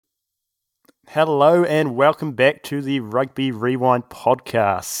Hello and welcome back to the Rugby Rewind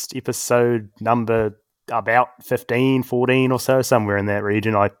podcast, episode number about 15, 14 or so, somewhere in that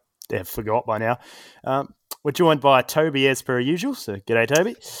region. I have forgot by now. We're joined by Toby as per usual, so g'day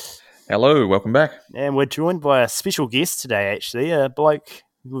Toby. Hello, welcome back. And we're joined by a special guest today, actually, a bloke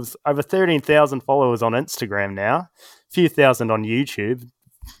with over 13,000 followers on Instagram now, a few thousand on YouTube,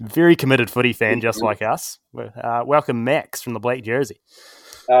 very committed footy fan just like us. Welcome Max from the Black Jersey.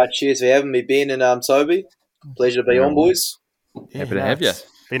 Cheers for having me, Ben and Toby. Pleasure to be on, boys. Happy to have you.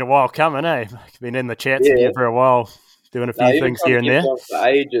 Been a while coming, eh? Been in the chats with you for a while, doing a few things here and there. For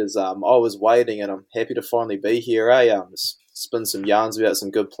ages, I was waiting, and I'm happy to finally be here. Spin some yarns about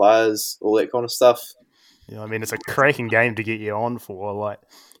some good players, all that kind of stuff. Yeah, I mean, it's a cracking game to get you on for. Like,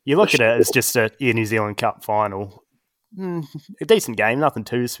 you look at it as just a New Zealand Cup final, a decent game, nothing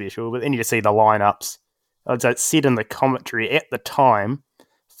too special. But then you just see the lineups. As it said in the commentary at the time,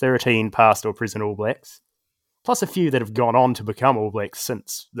 13 past or present All Blacks, plus a few that have gone on to become All Blacks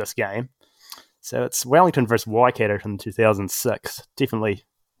since this game. So it's Wellington versus Waikato from 2006. Definitely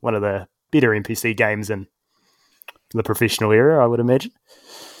one of the better NPC games in the professional era, I would imagine.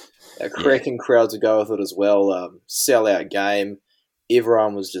 A cracking crowd to go with it as well. Sell-out game.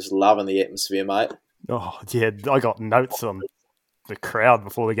 Everyone was just loving the atmosphere, mate. Oh, yeah, I got notes on the crowd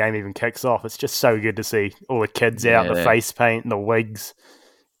before the game even kicks off. It's just so good to see all the kids out, the face paint and the wigs.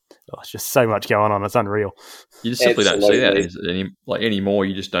 Oh, it's just so much going on. It's unreal. You just simply don't see that anymore.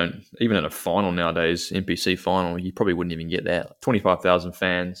 You just don't. Even at a final nowadays, NPC final, you probably wouldn't even get that. 25,000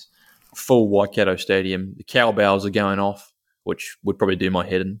 fans, full Waikato stadium. The cowbells are going off, which would probably do my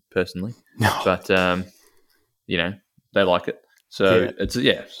head in personally. But they like it. So it's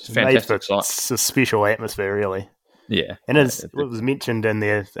fantastic sight. It's a special atmosphere, really. Yeah, and it was mentioned in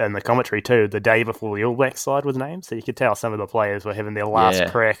the commentary too, the day before the All Black side was named, so you could tell some of the players were having their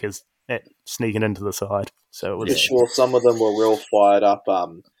last crack at sneaking into the side. So it was for sure, some of them were real fired up.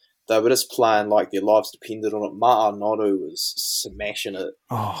 They were just playing like their lives depended on it. Ma'a Noru was smashing it.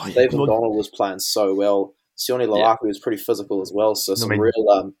 David Donald was playing so well. Sione Lauaku was pretty physical as well. So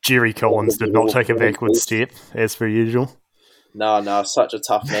real. Jerry Collins did not take a backward step as per usual. No, such a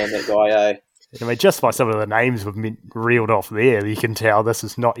tough man, that guy. I mean, just by some of the names we've reeled off there, you can tell this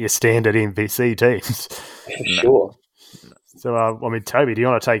is not your standard NPC teams. Sure. So, Toby, do you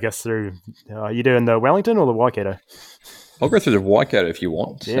want to take us through, are you doing the Wellington or the Waikato? I'll go through the Waikato if you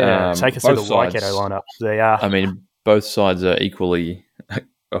want. Yeah, take us through the Waikato lineup. They are. I mean, both sides are equally,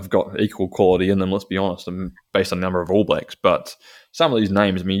 have got equal quality in them, let's be honest, based on the number of All Blacks. But some of these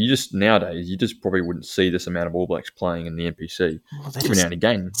names, I mean, nowadays, you just probably wouldn't see this amount of All Blacks playing in the NPC. Well, every now and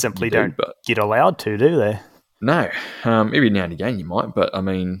again. Simply don't get allowed to, do they? No. Every now and again you might, but I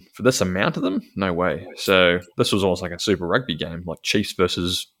mean, for this amount of them, no way. So this was almost like a Super Rugby game, like Chiefs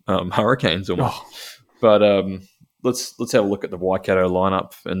versus Hurricanes almost. But let's have a look at the Waikato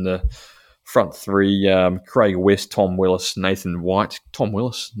lineup in the front three. Craig West, Tom Willis, Nathan White. Tom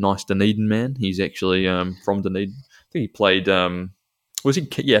Willis, nice Dunedin man. He's actually from Dunedin. I think he played... was he?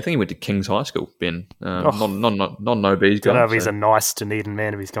 Yeah, I think he went to King's High School, Ben. Not no B's guy. I don't know if he's a nice Dunedin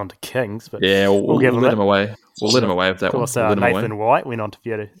man if he's gone to King's, but yeah, we'll let him away. We'll let him away with that one. Of course, Nathan White went on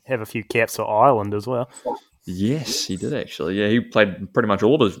to have a few caps for Ireland as well. Yes, he did actually. Yeah, he played pretty much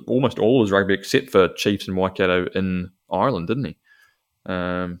almost all of his rugby except for Chiefs and Waikato in Ireland, didn't he?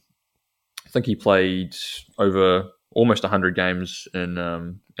 I think he played over almost 100 games in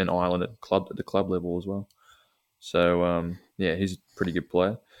Ireland at the club level as well. So he's a pretty good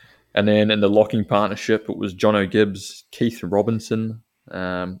player. And then in the locking partnership, it was John O'Gibbs, Keith Robinson,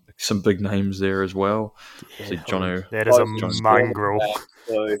 some big names there as well. Yeah, so Jono, that is a mongrel.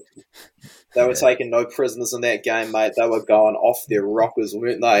 So they were taking no prisoners in that game, mate. They were going off their rockers,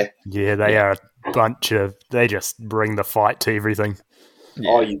 weren't they? Yeah, they are a bunch of... They just bring the fight to everything. Yeah.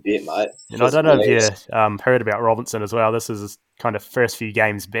 Oh, you bet, mate. And I don't know if you heard about Robinson as well. This is his kind of first few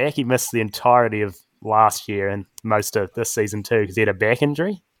games back. He missed the entirety of last year and most of this season too because he had a back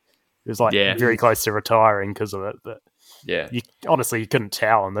injury. He was very close to retiring because of it. But you couldn't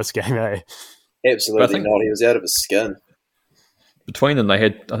tell in this game, eh? Absolutely not. He was out of his skin. Between them, they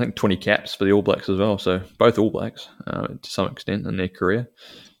had, I think, 20 caps for the All Blacks as well. So both All Blacks to some extent in their career.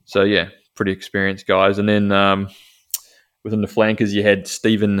 So, pretty experienced guys. And then within the flankers, you had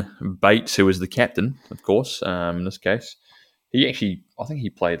Stephen Bates, who was the captain, of course, in this case. He actually, I think he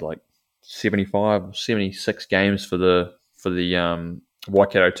played like 75 or 76 games for the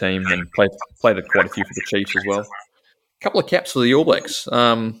Waikato team and played quite a few for the Chiefs as well. A couple of caps for the All Blacks.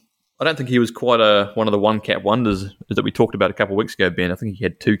 I don't think he was quite one of the one-cap wonders that we talked about a couple of weeks ago, Ben. I think he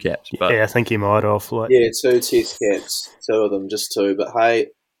had 2 caps. But... Yeah, I think he might have. 2 test caps, 2 of them, just 2. But hey,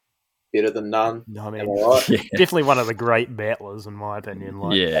 better than none. I mean, Am I right? definitely one of the great battlers, in my opinion.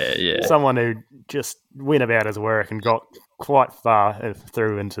 Like, someone who just went about his work and got quite far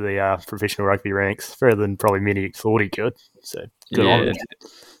through into the professional rugby ranks, further than probably many thought he could. So, good on him.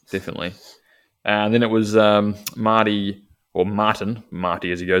 Definitely. And then it was Marty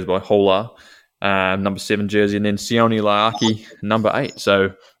as he goes by, Hola, number 7 jersey, and then Sione Laaki, number 8.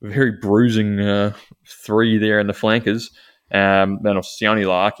 So very bruising 3 there in the flankers. Then Sione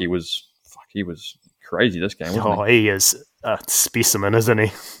Laaki was crazy this game, wasn't he? He is a specimen, isn't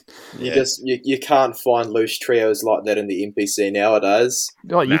he? You can't find loose trios like that in the NPC nowadays.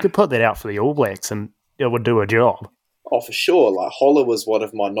 You could put that out for the All Blacks and it would do a job. Oh, for sure. Like, Holler was one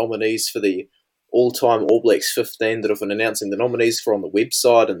of my nominees for the all-time All Blacks 15 that have been announcing the nominees for on the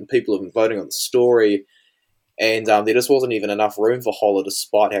website, and people have been voting on the story. And there just wasn't even enough room for Holler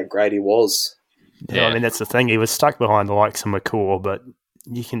despite how great he was. Yeah, I mean, that's the thing. He was stuck behind the likes of McCaw, but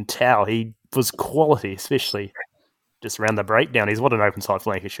you can tell he was quality, especially just around the breakdown. He's what an open side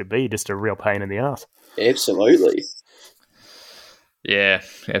flanker should be, just a real pain in the ass. Absolutely. Yeah,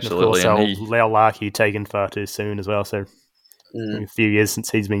 absolutely. And of course, Lau Larky taken far too soon as well, so a few years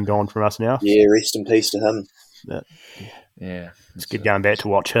since he's been gone from us now. Yeah, rest in peace to him. But, yeah. It's good going back to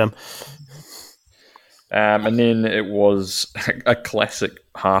watch him. And then it was a classic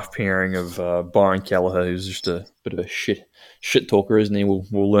half pairing of Byron Callagher, who's just a bit of a shit talker, isn't he? We'll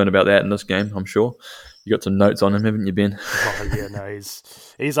learn about that in this game, I'm sure. You got some notes on him, haven't you, Ben? Oh, yeah, no,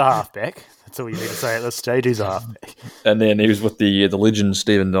 he's a halfback. That's all you need to say at this stage. He's a halfback. And then he was with the legend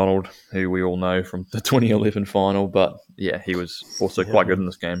Stephen Donald, who we all know from the 2011 final. But yeah, he was also quite good in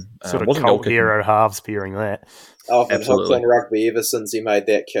this game. Sort of cult hero halves pairing that. I've been hooked on rugby ever since he made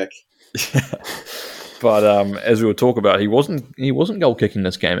that kick. But as we will talk about, he wasn't goal kicking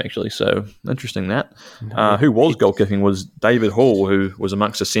this game actually. So interesting that. Who was goal kicking was David Hall, who was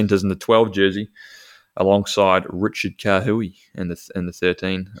amongst the centres in the 12 jersey, alongside Richard Kahui in the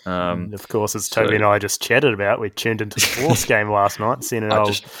 13. Of course, as Toby and I just chatted about, we tuned into the Force game last night, seeing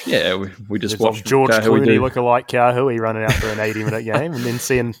an we just watched George Kahui Clooney lookalike Kahui running out for an 80-minute game, and then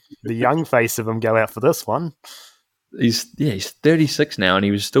seeing the young face of him go out for this one. He's 36 now, and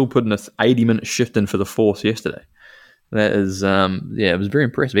he was still putting a 80-minute shift in for the Force yesterday. That is, it was very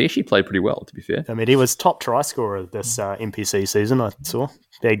impressive. He actually played pretty well, to be fair. I mean, he was top try scorer this NPC season, I saw.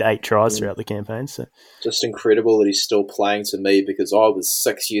 Bagged 8 tries throughout the campaign. So just incredible that he's still playing to me, because I was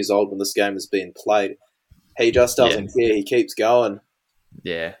 6 years old when this game was being played. He just doesn't care. He keeps going.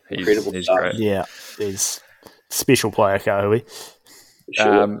 Yeah, he's stuff. great. Yeah, he's a special player, Kahui.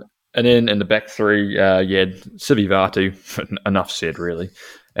 Sure. And then in the back three, Sivi Vatu, enough said, really.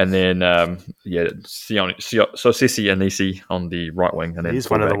 And then, Sosisi Anisi on the right wing. And then he's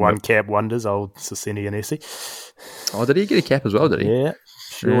one of the one-cap wonders, old Sosini Anisi. Oh, did he get a cap as well, did he? Yeah,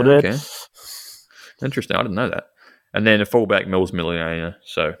 sure did. Okay. Interesting, I didn't know that. And then a fullback, Mills Millionaire.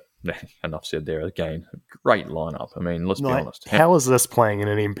 So, enough said there. Again, great lineup. I mean, let's be honest. How is this playing in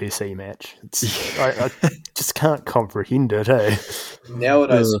an NPC match? I just can't comprehend it, hey?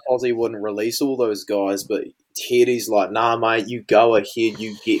 Nowadays, Aussie wouldn't release all those guys, but Teddy's like, nah, mate, you go ahead,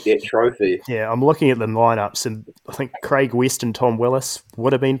 you get that trophy. Yeah, I'm looking at the lineups, and I think Craig West and Tom Willis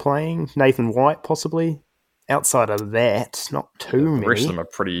would have been playing. Nathan White, possibly. Outside of that, not too many. The rest of them are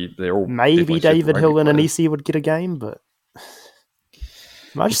pretty... They're all maybe David Hill and Anisi would get a game, but...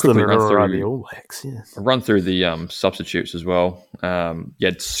 Most of them are around the All Blacks, yeah. I'll run through the substitutes as well. You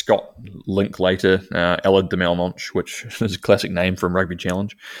had Scott Linklater, Ella de Malmonch, which is a classic name from Rugby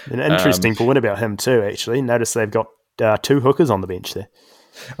Challenge. An interesting point about him too, actually. Notice they've got 2 hookers on the bench there.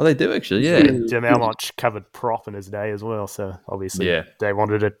 Oh, they do actually, yeah. De Malmonch covered prop in his day as well, so obviously they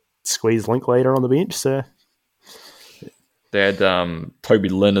wanted to squeeze Linklater on the bench, so... They had Toby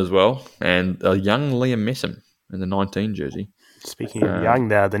Lynn as well, and a young Liam Messam in the 19 jersey. Speaking of young,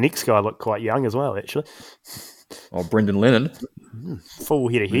 the next guy looked quite young as well, actually. Oh, Brendan Lennon. Full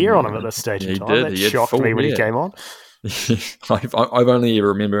head of hair on him at this stage in time. That shocked me when he came on. I've only ever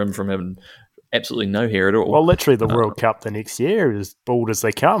remember him from having absolutely no hair at all. Well, literally the World Cup the next year is bald as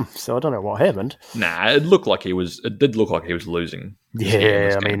they come, so I don't know what happened. Nah, it did look like he was losing.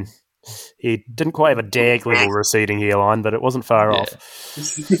 Yeah, I mean... He didn't quite have a dag level receding hairline, but it wasn't far off.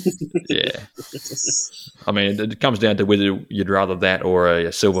 Yeah. I mean, it comes down to whether you'd rather that or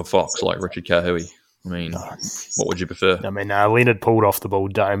a silver fox like Richard Kahui. I mean, what would you prefer? I mean, Leonard pulled off the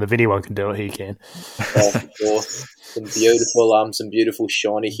bald dome. If anyone can do it, he can. Oh, some beautiful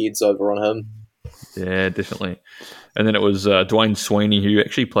shiny heads over on him. Yeah, definitely. And then it was Dwayne Sweeney, who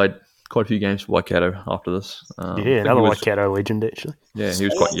actually played quite a few games for Waikato after this. Another Waikato legend, actually. Yeah, he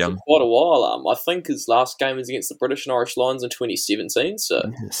was quite young. For quite a while. I think his last game was against the British and Irish Lions in 2017.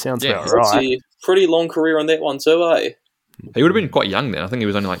 So sounds about right. Pretty long career on that one too, eh? He would have been quite young then. I think he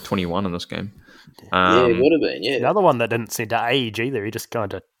was only like 21 in this game. Yeah, it would have been, yeah. Another one that didn't seem to age either. He just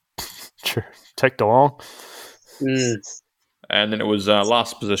kind of ticked along. Mm. And then it was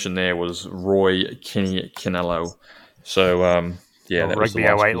last position there was Roy Kenny Canelo. So, that was the Rugby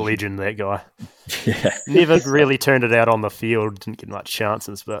 08 position. legend, that guy. Yeah. Never really turned it out on the field, didn't get much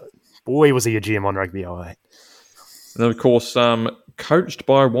chances, but boy, was he a gem on Rugby 08. And then, of course, coached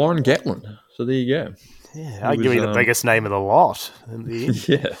by Warren Gatlin. So there you go. Yeah, arguably the biggest name of the lot. In the end.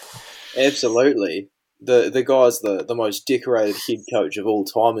 Yeah. Absolutely. The guy's the most decorated head coach of all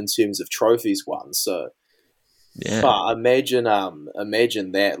time in terms of trophies won. So, imagine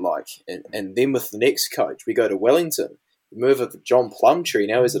that. Like, and then with the next coach, we go to Wellington. We move over to John Plumtree.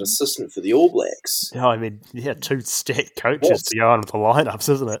 Now he's an assistant for the All Blacks. I mean, two stacked coaches to go on with the lineups,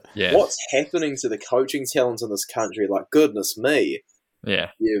 isn't it? Yeah. What's happening to the coaching talent in this country? Like, goodness me.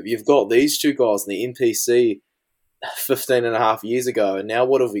 Yeah. You've got these two guys in the NPC 15 and a half years ago, and now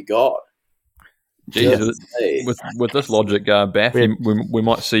what have we got? Jeez, with this logic, Bath, we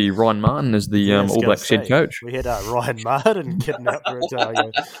might see Ryan Martin as the All Blacks head coach. We had Ryan Martin kidnapped for a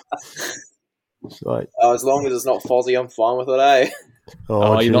time. Right. As long as it's not Fozzie, I'm fine with it, eh?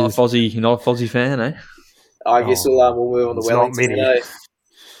 You're not a Fozzie fan, eh? I guess we'll move on to Wellington today.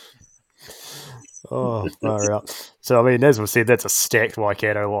 Far out. So, I mean, as we said, that's a stacked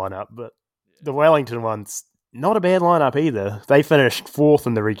Waikato lineup, but the Wellington one's not a bad lineup either. They finished 4th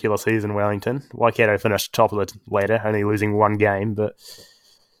in the regular season, Wellington. Waikato finished top of the ladder, only losing one game, but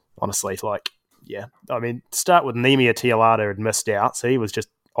honestly, I mean, start with Nemia Tialata had missed out, so he was just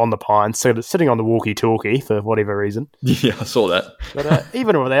on the pine, sitting on the walkie-talkie for whatever reason. Yeah, I saw that. But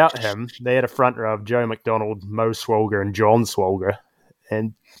even without him, they had a front row of Joe McDonald, Mo Swolger, and John Swolger,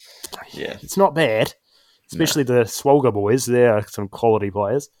 and it's not bad, especially the Swolger boys. They're some quality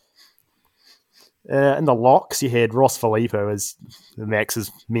players. In the locks, you had Ross Filippo, as Max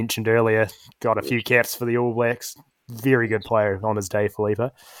has mentioned earlier, got a few caps for the All Blacks. Very good player on his day,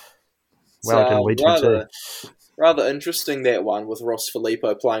 Filippo. Wellington legend too. Rather interesting, that one, with Ross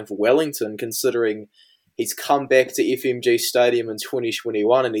Filippo playing for Wellington, considering he's come back to FMG Stadium in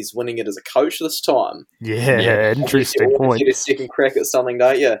 2021 and he's winning it as a coach this time. Yeah, interesting point. You get a second crack at something,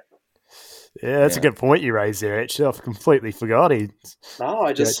 don't you? Yeah, that's a good point you raised there, actually. I completely forgot I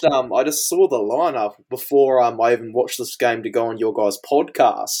just saw the lineup before I even watched this game to go on your guys'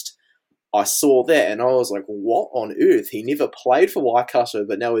 podcast. I saw that and I was like, what on earth? He never played for Waikato,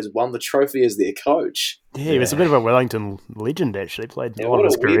 but now he's won the trophy as their coach. Yeah, he was a bit of a Wellington legend, actually. Played a lot of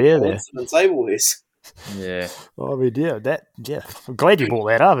his career there. Yeah. Well, I mean, I'm glad you brought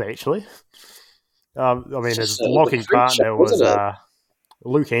that up, actually. I mean, his locking partner was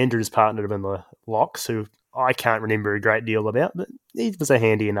Luke Andrews partnered him in the locks, who I can't remember a great deal about, but he was a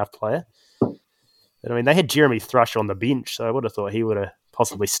handy enough player. But I mean, they had Jeremy Thrush on the bench, so I would have thought he would have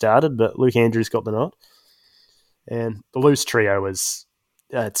possibly started, but Luke Andrews got the nod. And the loose trio was,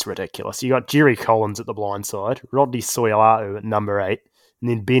 it's ridiculous. You got Jerry Collins at the blind side, Rodney Soilau at number 8, and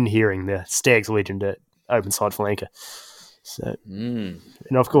then Ben Herring, the Stags legend, at open side flanker. So, and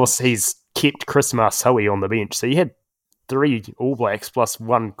of course, he's kept Chris Marsoe on the bench. So you had 3 All Blacks plus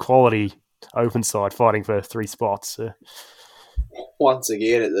 1 quality open side fighting for 3 spots. So. Once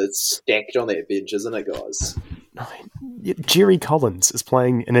again, it's stacked on that bench, isn't it, guys? Jerry Collins is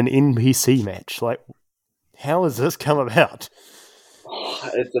playing in an NPC match. Like, how has this come about?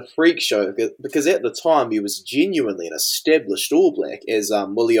 It's a freak show, because at the time he was genuinely an established All Black, as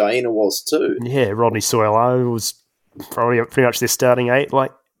Willie Aina was too. Yeah, Rodney Soilau was probably pretty much their starting 8.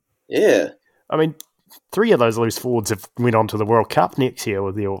 Yeah. I mean, 3 of those loose forwards have went on to the World Cup next year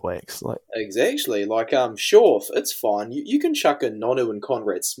with the All Blacks. Exactly. Sure, it's fine. You can chuck in Nonu and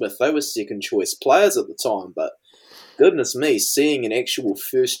Conrad Smith. They were second choice players at the time, but goodness me, seeing an actual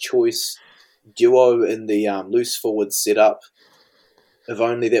first choice duo in the loose forward setup, if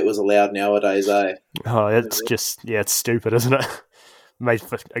only that was allowed nowadays, eh? Oh, it's just, it's stupid, isn't it? Made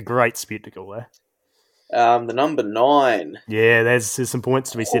for a great spectacle there. The number 9. Yeah, there's some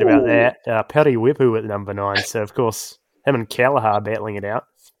points to be said about that. Peri Wepu at number 9. So, of course, him and Callagher battling it out.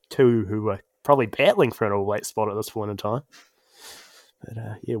 2 who were probably battling for an All Black spot at this point in time. But,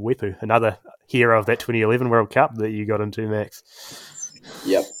 Wepu, another hero of that 2011 World Cup that you got into, Max.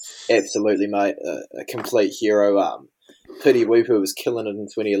 Yep, absolutely, mate. A complete hero. Peri Wepu was killing it in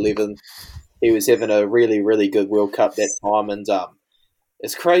 2011. He was having a really, really good World Cup that time, and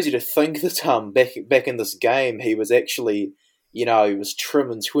it's crazy to think that back in this game he was actually he was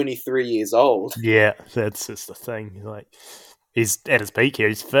trim and 23 years old. Yeah, that's just the thing. Like, he's at his peak here.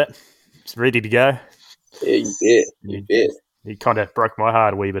 He's fit. He's ready to go. Yeah, you bet. He kind of broke my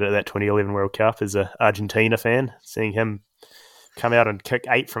heart a wee bit at that 2011 World Cup as an Argentina fan, seeing him come out and kick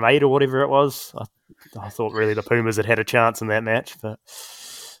 8 from 8 or whatever it was. I thought really the Pumas had a chance in that match, but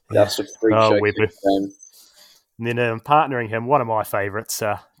that's a freak show game. And then partnering him, one of my favourites,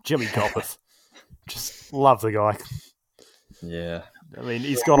 Jimmy Gopperth. Just love the guy. Yeah. I mean,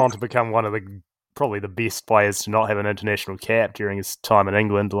 he's gone on to become one of probably the best players to not have an international cap during his time in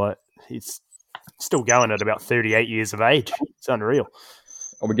England. Like, he's still going at about 38 years of age. It's unreal.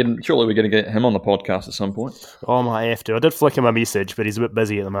 Surely we're going to get him on the podcast at some point. Oh, I might have to. I did flick him a message, but he's a bit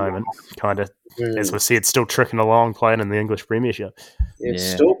busy at the moment. Kind of, as we said, still tricking along, playing in the English Premiership. Yeah,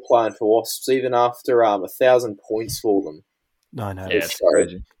 still playing for Wasps, even after 1,000 points for them. I know. Yeah, it's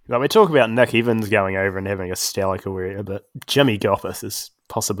crazy. Like, we talk about Nick Evans going over and having a stellar career, but Jimmy Gopperth is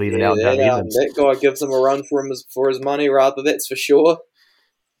possibly even outdone Evans. That guy gives him a run for his money, rather, that's for sure.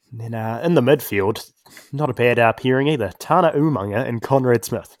 And then in the midfield, not a bad pairing either. Tana Umaga and Conrad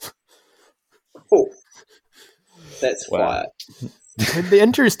Smith. Oh, that's fire. The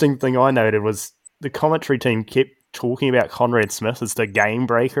interesting thing I noted was the commentary team kept talking about Conrad Smith as the game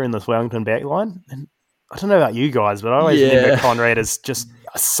breaker in this Wellington backline. And I don't know about you guys, but I always remember Conrad as just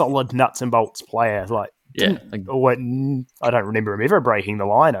a solid nuts and bolts player. Like, I don't remember him ever breaking the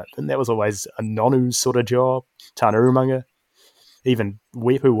lineup, and that was always a Nonu sort of job. Tana Umaga. Even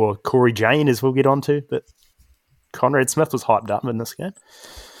Wepu or Corey Jane, as we'll get onto, but Conrad Smith was hyped up in this game.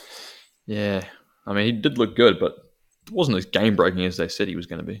 Yeah, I mean, he did look good, but it wasn't as game-breaking as they said he was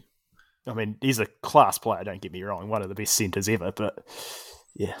going to be. I mean, he's a class player, don't get me wrong, one of the best centres ever, but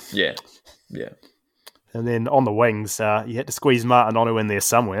yeah. Yeah. And then on the wings, you had to squeeze Martin Onu in there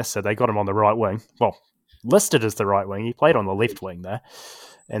somewhere, so they got him on the right wing. Well, listed as the right wing. He played on the left wing there.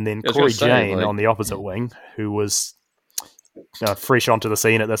 And then Corey Jane on the opposite wing, who was fresh onto the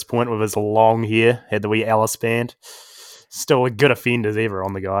scene at this point with his long hair, had the wee Alice band. Still a good offender as ever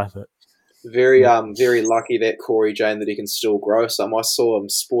on the guy. But very lucky that Corey Jane that he can still grow some. I saw him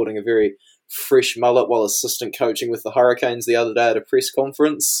sporting a very fresh mullet while assistant coaching with the Hurricanes the other day at a press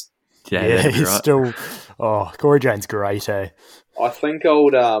conference. Yeah, he's right. Still... Oh, Corey Jane's great, eh? I think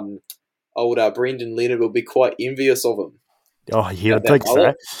old Brendan Leonard will be quite envious of him. Oh, yeah, I think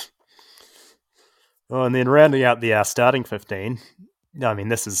so. Oh, and then rounding out the starting 15, I mean,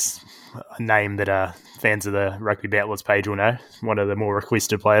 this is a name that fans of the Rugby Battlers page will know. One of the more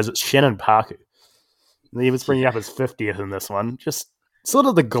requested players. It's Shannon Parku. He was bringing up his 50th in this one. Just sort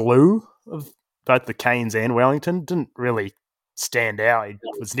of the glue of both the Canes and Wellington. Didn't really stand out. He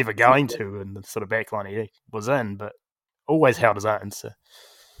was never going to in the sort of backline he was in, but always held his own. So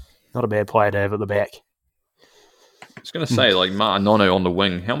not a bad player to have at the back. I was going to say, like, Martin Nono on the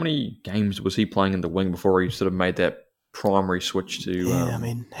wing, how many games was he playing in the wing before he sort of made that primary switch to... I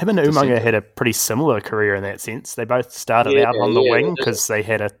mean, him and Umaga had a pretty similar career in that sense. They both started out on the wing because they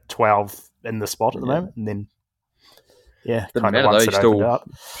had a 12 in the spot at the moment, and then, kind of once it opened up.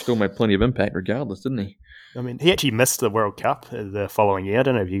 Still made plenty of impact regardless, didn't he? I mean, he actually missed the World Cup the following year. I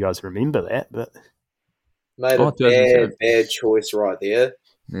don't know if you guys remember that, but... Made a bad choice right there.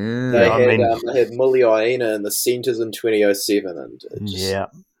 They had Muliaina in the centres in 2007. And yes,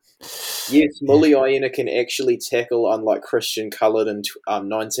 Muliaina can actually tackle, unlike Christian Coloured in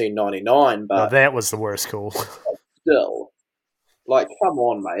 1999. But that was the worst call. Still, like, come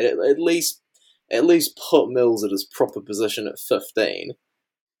on, mate. At least put Mills at his proper position at 15.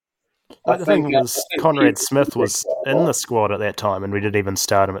 The thing was, Conrad Smith was in the squad at that time, and we didn't even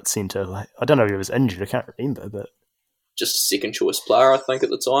start him at centre. Like, I don't know if he was injured. I can't remember, but. Just a second choice player, I think, at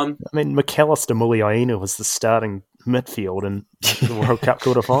the time. I mean, McAllister Muliaina was the starting midfield in the World Cup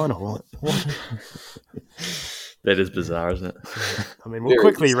quarter final. That is bizarre, isn't it? I mean, we'll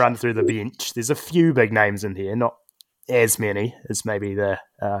quickly run through the bench. There's a few big names in here, not as many as maybe the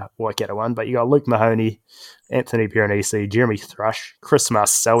Waikato one, but you got Luke Mahoney, Anthony Piranesi, Jeremy Thrush, Chris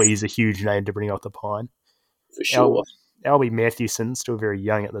Marcelli is a huge name to bring off the pine. For sure. Albie Mathewson, still very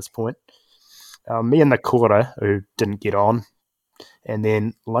young at this point. Me and Nakora, who didn't get on, and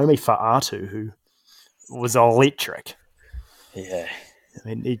then Lomi Fa'atu, who was electric. Yeah. I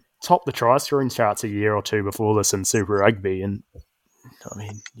mean, he topped the try scoring charts a year or two before this in Super Rugby, and I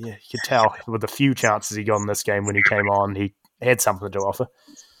mean, you could tell with the few chances he got in this game when he came on, he had something to offer.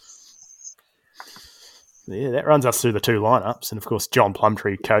 Yeah, that runs us through the two lineups, and of course, John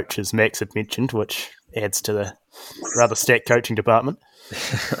Plumtree, coach, as Max had mentioned, which adds to the rather stacked coaching department.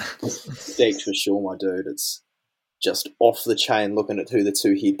 Stacked for sure, my dude. It's just off the chain looking at who the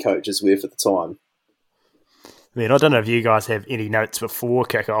two head coaches were for the time. I mean, I don't know if you guys have any notes before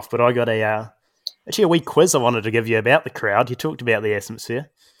kick-off, but I got actually a wee quiz I wanted to give you about the crowd. You talked about the atmosphere.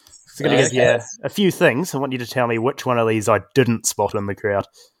 So I'm going to give you a few things. I want you to tell me which one of these I didn't spot in the crowd.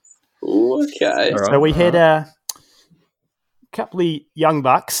 Ooh, okay. So we had a couple of young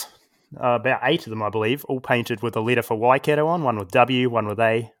bucks, about 8 of them, I believe, all painted with a letter for Waikato on, one with W, one with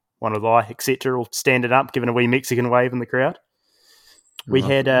A, one with I, etc., all standing up, giving a wee Mexican wave in the crowd. We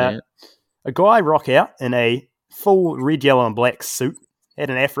had a guy rock out in a full red, yellow, and black suit, had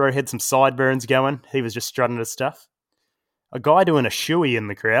an afro, had some sideburns going. He was just strutting his stuff. A guy doing a shoey in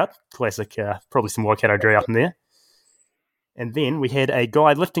the crowd, classic, probably some Waikato drought in there. And then we had a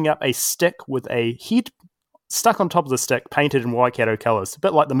guy lifting up a stick with a head stuck on top of the stick, painted in Waikato colours, a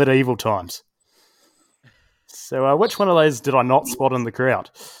bit like the medieval times. So which one of those did I not spot in the crowd?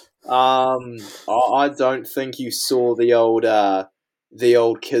 I don't think you saw the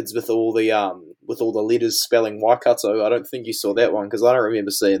old kids with all the letters spelling Waikato. I don't think you saw that one because I don't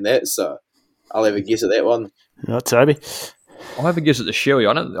remember seeing that. So I'll have a guess at that one. Oh, Toby. I have a guess at the shoey.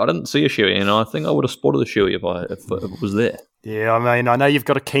 I didn't see a shoey, and I think I would have spotted the shoey if it was there. Yeah, I mean, I know you've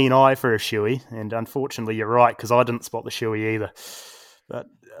got a keen eye for a shoey, and unfortunately you're right, because I didn't spot the shoey either. But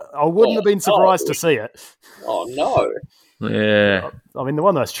I wouldn't have been surprised to see it. Oh, no. Yeah. I mean, the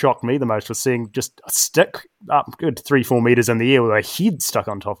one that shocked me the most was seeing just a stick up good 3-4 metres in the air with a head stuck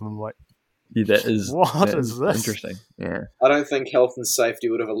on top of him. Like, yeah, that is this? Interesting. Yeah. I don't think health and safety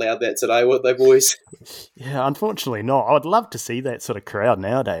would have allowed that today, would they, boys? Yeah, unfortunately not. I'd love to see that sort of crowd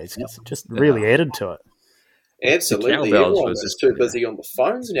nowadays. It's just really added to it. Absolutely. Everyone is too busy on the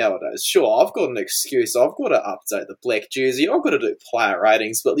phones nowadays. Sure, I've got an excuse. I've got to update the black jersey. I've got to do player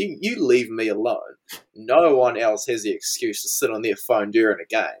ratings, but you leave me alone. No one else has the excuse to sit on their phone during a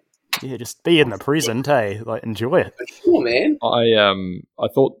game. Yeah, just be in the present, hey? Like, enjoy it. Sure, man. I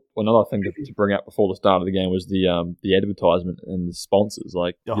thought another thing to bring up before the start of the game was the advertisement and the sponsors.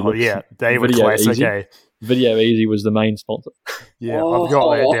 Like, they were classic, eh? Video Easy was the main sponsor. Yeah, I've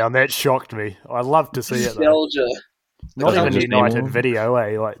got that down. That shocked me. I love to see it, though. Not even United Video,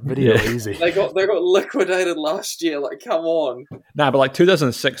 eh? Like, Video Easy. They got liquidated last year. Like, come on. No, but like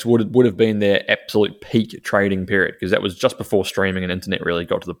 2006 would have been their absolute peak trading period because that was just before streaming and internet really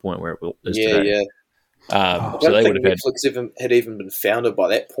got to the point where it is today. I so don't they think Netflix had even been founded by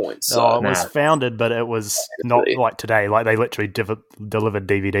that point. So. It was founded, but it was not like today. Like, they literally delivered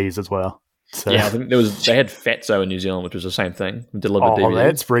DVDs as well. So. Yeah, I think they had Fatso in New Zealand, which was the same thing. Delivered DVDs.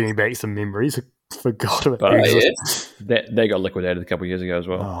 That's bringing back some memories. I forgot about that. They got liquidated a couple of years ago as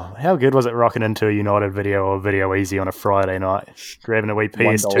well. Oh, how good was it rocking into a United Video or Video Easy on a Friday night, grabbing a wee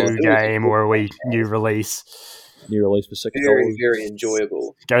PS2 game or a wee new release? New release for $6. Very, very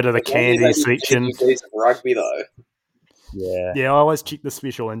enjoyable. Go to the candy section. Rugby though. Yeah, I always check the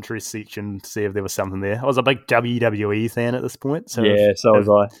special interest section to see if there was something there. I was a big WWE fan at this point. So so was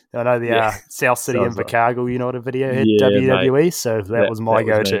I. I know the South City and Invercargill United Video had WWE, mate. So that was my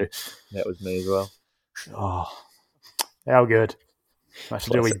go-to. That was me as well. Oh, how good. I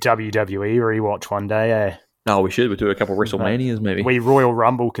should do a WWE rewatch one day, eh? No, we should. We'll do a couple of WrestleManias maybe. We Royal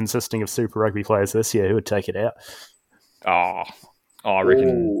Rumble consisting of Super Rugby players this year. Who would take it out? I reckon...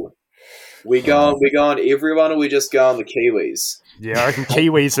 Ooh. We going everyone, or we just going the Kiwis? Yeah, I reckon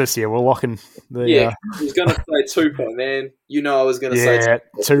Kiwis this year. We're locking the... I was going to say Tupou, man. You know I was going to say Tupou.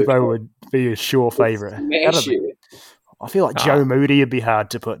 Yeah, Tupou would be a sure favourite. I feel like Joe Moody would be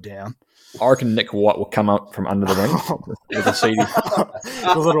hard to put down. I reckon Nick White will come up from under the ring with a CD.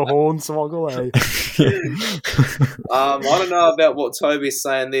 The little horn swoggle, eh? I don't know about what Toby's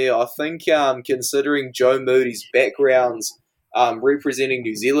saying there. I think considering Joe Moody's backgrounds representing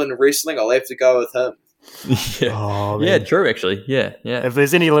New Zealand wrestling, I'll have to go with him. Yeah, true, actually. Yeah. If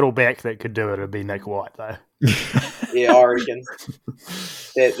there's any little back that could do it, it'd be Nick White, though. Yeah, I reckon.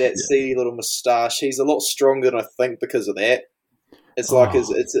 That seedy little moustache. He's a lot stronger than I think because of that. It's like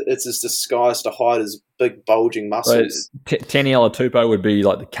it's his disguise to hide his big bulging muscles. Taniela Tupou would be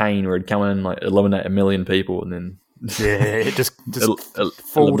like the Kane, where he'd come in and like eliminate 1 million people, and then just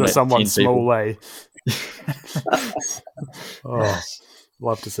fall to someone small, eh?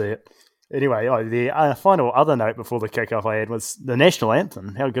 Love to see it. Anyway, the final other note before the kickoff I had was the national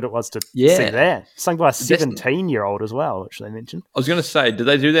anthem. How good it was to see that. Sung by a 17-year-old as well, which they mentioned. I was going to say, did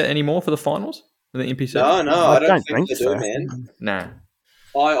they do that anymore for the finals? The NPC? No, I don't think they do, man. Nah.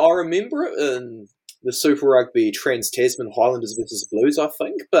 I remember it in the Super Rugby Trans-Tasman Highlanders versus Blues, I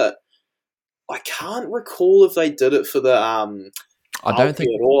think, but I can't recall if they did it for the I don't think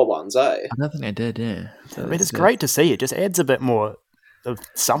all ones, eh? I don't think they did, yeah. I mean, it's great to see. It just adds a bit more of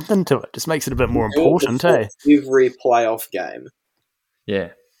something to it. Just makes it a bit more important, eh? Every playoff game.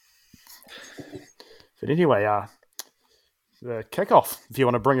 Yeah. But anyway, the kickoff, if you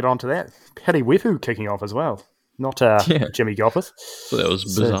want to bring it on to that, Paddy Wepu kicking off as well, not Jimmy Goppeth. So that was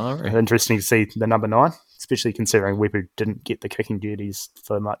bizarre. Interesting to see the number 9, especially considering Wepu didn't get the kicking duties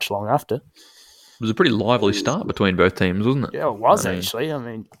for much long after. It was a pretty lively start between both teams, wasn't it? Yeah, it was actually. I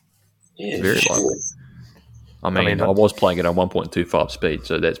mean, very lively. I was playing it on 1.25 speed,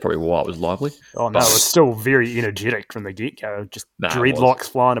 so that's probably why it was lively. Oh, no, it was still very energetic from the get-go. Just dreadlocks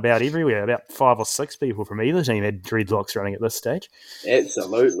flying about everywhere. About 5 or 6 people from either team had dreadlocks running at this stage.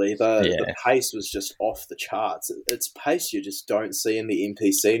 Absolutely. The pace was just off the charts. It's pace you just don't see in the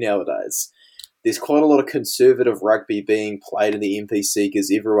NPC nowadays. There's quite a lot of conservative rugby being played in the NPC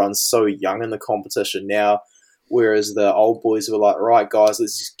because everyone's so young in the competition now, whereas the old boys were like, right, guys,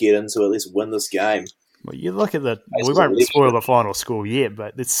 let's just get into it. Let's win this game. Well, you look at we won't spoil the final score yet,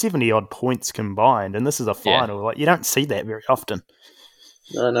 but there's 70-odd points combined, and this is a final. Yeah. Like, you don't see that very often.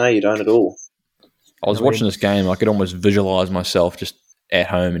 No, you don't at all. I was watching this game. I could almost visualise myself just at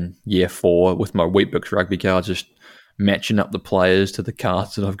home in year 4 with my Wheatbix rugby cards, just matching up the players to the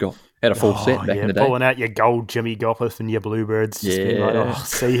cards that I've got. Had a full set back in the day. Pulling out your gold Jimmy Goppeth and your Bluebirds. Just being like,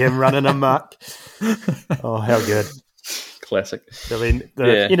 see him running amok. Oh, how good. Classic. I mean,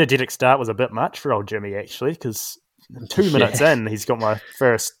 the energetic start was a bit much for old Jimmy, actually, because 2 minutes in, he's got my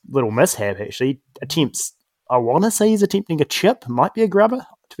first little mishap, actually. I want to say he's attempting a chip, might be a grubber.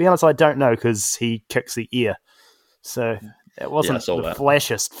 To be honest, I don't know, because he kicks the ear. So it wasn't the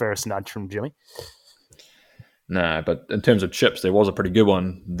flashiest first nudge from Jimmy. No, but in terms of chips, there was a pretty good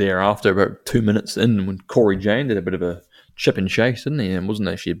one thereafter, about 2 minutes in, when Corey Jane did a bit of a chip and chase, didn't he? And it wasn't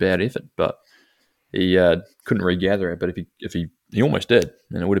actually a bad effort, but he couldn't regather it. But if he almost did,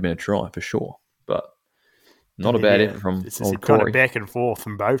 and it would have been a try for sure. But not a bad effort from old Corey. Kind of back and forth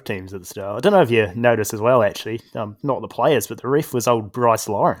from both teams at the start. I don't know if you noticed as well, actually, not the players, but the ref was old Bryce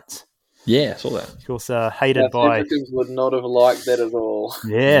Lawrence. Yeah, I saw that. Of course, hated by... Africans would not have liked that at all.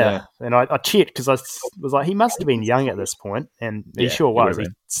 Yeah. And I checked because I was like, he must have been young at this point, and he sure was. He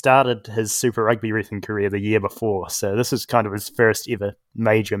started his Super Rugby reffing career the year before, so this is kind of his first ever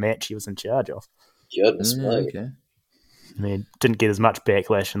major match he was in charge of. Goodness me. Okay. I mean, didn't get as much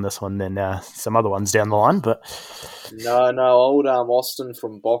backlash in this one than some other ones down the line, but... No, old Austin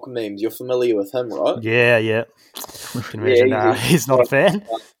from Bok Memes, you're familiar with him, right? Yeah. Can imagine he's not a fan.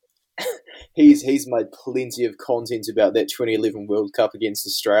 He's made plenty of content about that 2011 World Cup against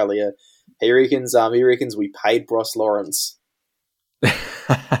Australia. He reckons we paid Bryce Lawrence.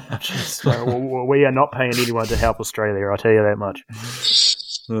 Well, we are not paying anyone to help Australia, I'll tell you that much.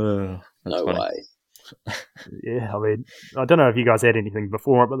 No way. Yeah, I mean, I don't know if you guys had anything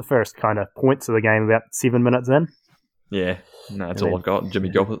before it, but the first kind of points of the game about 7 minutes in. Yeah, no, that's all I've got. Jimmy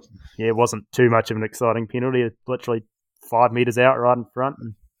Goppeth. Yeah, it wasn't too much of an exciting penalty. It's literally 5 metres out right in front,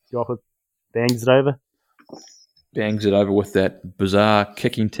 and Goppeth bangs it over. Bangs it over with that bizarre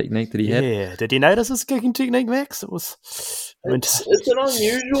kicking technique that he had. Yeah, did you notice his kicking technique, Max? It's an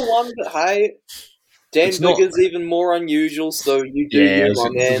unusual one, but hey, Dan Bigger's even more unusual, so you do I was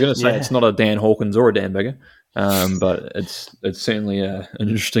going to say it's not a Dan Hawkins or a Dan Bigger, but it's certainly an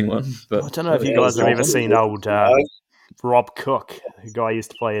interesting one. But I don't know if you guys have ever seen old Rob Cook, a guy who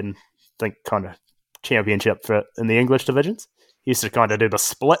used to play in, I think, kind of championship in the English divisions. He used to kind of do the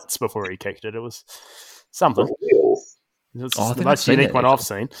splits before he kicked it. It was something. It's the most unique one I've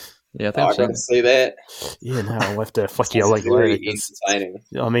seen. Yeah, I think I can see that. Yeah, no, I'll have to flick you a link later. Entertaining.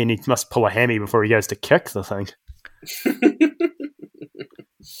 I mean, he must pull a hammy before he goes to kick the thing.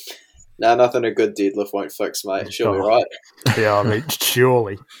 No, nothing a good deadlift won't fix, mate. She'll be right. Yeah, I mean,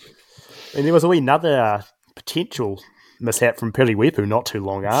 surely. And there was another potential mishap from Paddy Wepu not too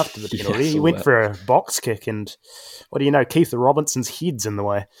long after the penalty. He went for a box kick, and what do you know, Keith Robinson's head's in the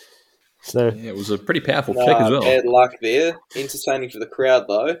way. So it was a pretty powerful kick as well. Bad luck there. Entertaining for the crowd,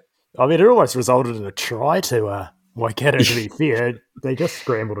 though. I mean, it almost resulted in a try to Waikato, to be fair. They just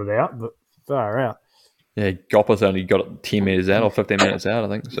scrambled it out, but far out. Yeah, Goppeth only got it 10 metres out or 15 minutes out, I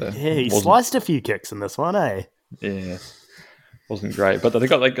think. So yeah, he sliced a few kicks in this one, eh? Yeah, wasn't great, but they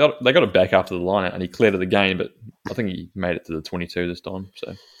got it back after the line out, and he cleared of the game. But I think he made it to the 22 this time,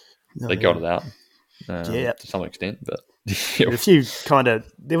 so they got it out to some extent. But a few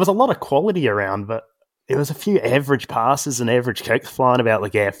there was a lot of quality around, but there was a few average passes and average kicks flying about the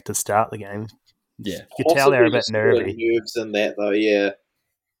gaff to start the game. Yeah, you could tell they were a bit nervy. Nerves in that though, yeah.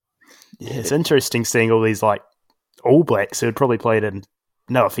 Yeah, it's interesting seeing all these All Blacks who had probably played in,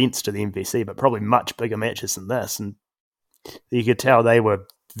 no offence to the MVC, but probably much bigger matches than this, and you could tell they were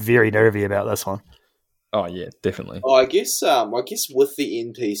very nervy about this one. Oh yeah, definitely. I guess with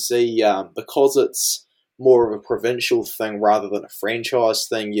the NPC, because it's more of a provincial thing rather than a franchise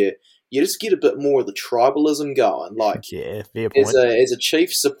thing, you you just get a bit more of the tribalism going. Like, yeah, fair point. As a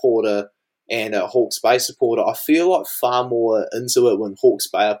Chiefs supporter and a Hawke's Bay supporter, I feel like far more into it when Hawke's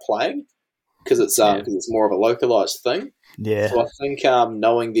Bay are playing because it's more of a localised thing. Yeah. So I think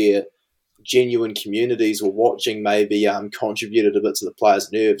knowing their genuine communities were watching maybe contributed a bit to the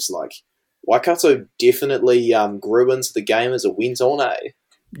players' nerves. Like, Waikato definitely grew into the game as it went on, eh?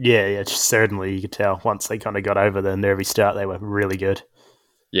 Yeah, certainly you could tell once they kind of got over the nervy start, they were really good.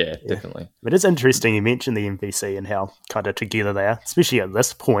 Yeah, definitely. But it's interesting you mentioned the MVC and how kind of together they are, especially at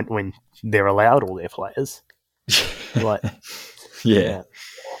this point when they're allowed all their players. Like, yeah.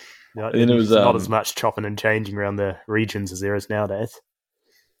 And it was not as much chopping and changing around the regions as there is nowadays.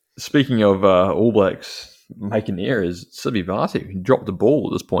 Speaking of All Blacks making errors, Sibi Vatu dropped the ball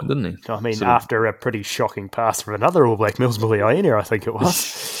at this point, didn't he? I mean, after a pretty shocking pass from another All Black, Mills Miliaina, I think it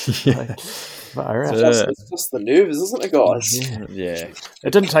was. Yeah. It's just the nerves, isn't it, guys? Yeah.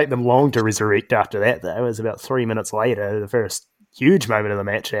 It didn't take them long to resurrect after that, though. It was about 3 minutes later. The first huge moment of the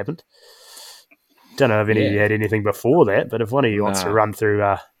match happened. Don't know if any of you had anything before that, but if one of you wants to run through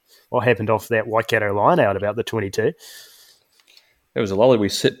what happened off that Waikato line out about the 22. It was a lovely wee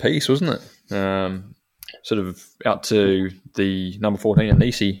set piece, wasn't it? Sort of out to the number 14,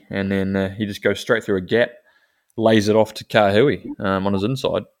 Anisi, and then he just goes straight through a gap, lays it off to Kahui on his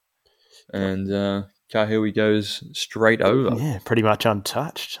inside, and Kahui goes straight over. Yeah, pretty much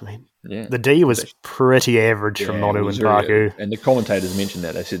untouched. I mean, the D was pretty average from Nonu and Baku. And the commentators mentioned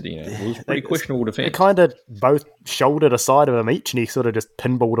that. They said, it was pretty questionable defence. They kind of both shouldered a side of him each, and he sort of just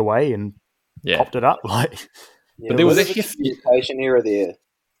pinballed away and popped it up. Like, but there was a communication error there.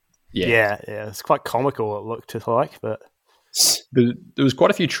 Yeah, it's quite comical. It looked like, but there was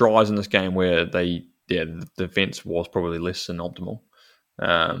quite a few tries in this game where the defence was probably less than optimal.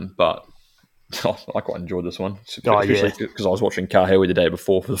 But I quite enjoyed this one, especially because I was watching Kahui the day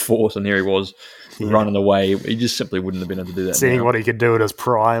before for the Force, and here he was running away. He just simply wouldn't have been able to do that. Seeing what he could do at his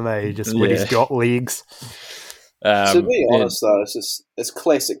prime, just when he's got legs. To be honest, though, it's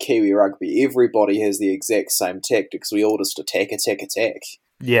classic Kiwi rugby. Everybody has the exact same tactics. We all just attack.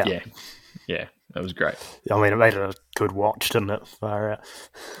 Yeah, that was great. I mean, it made it a good watch, didn't it? Far out.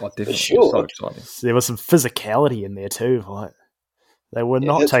 Definitely. Sure. So exciting. There was some physicality in there too. Like, they were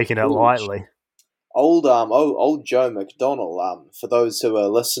not taking it lightly. Old Joe McDonnell. For those who are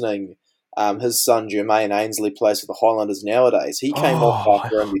listening, his son Jermaine Ainsley plays for the Highlanders nowadays. He came off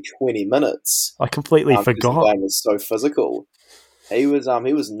after only 20 minutes. I completely forgot. The game was so physical. He was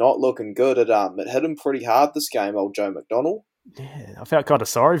not looking good. It hit him pretty hard this game, old Joe McDonnell. Yeah, I felt kind of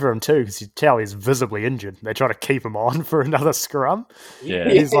sorry for him too because you tell he's visibly injured. They're trying to keep him on for another scrum. Yeah,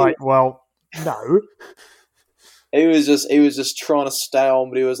 he's like, well, no. He was just trying to stay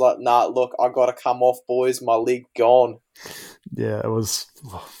on, but he was like, nah, look, I got to come off, boys. My leg gone. Yeah, it was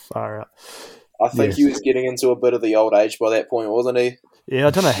far out. I think he was getting into a bit of the old age by that point, wasn't he? Yeah,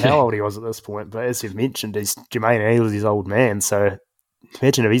 I don't know how old he was at this point, but as you've mentioned, he's Jermaine Ainsley's old man, so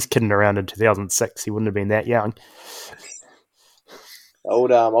imagine if he's kidding around in 2006, he wouldn't have been that young.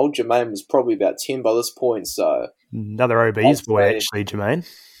 Old Jermaine was probably about 10 by this point, so... Another OB's boy, actually, Jermaine.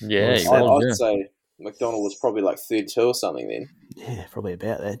 Yeah, I'd say McDonald was probably like 32 or something then. Yeah, probably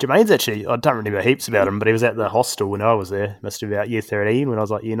about that. Jermaine's actually, I don't remember heaps about him, but he was at the hostel when I was there. Must have been about year 13 when I was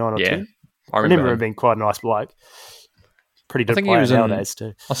like year 9 or 10. I remember him being quite a nice bloke. Pretty good player nowadays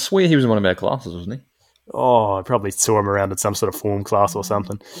too. I swear he was in one of our classes, wasn't he? Oh, I probably saw him around in some sort of form class or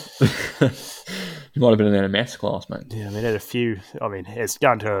something. He might have been in a maths class, mate. Yeah, I mean, it's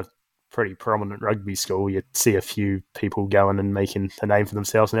going to a pretty prominent rugby school. You see a few people going and making a name for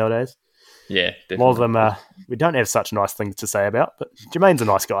themselves nowadays. Yeah, definitely. A lot of them we don't have such nice things to say about, but Jermaine's a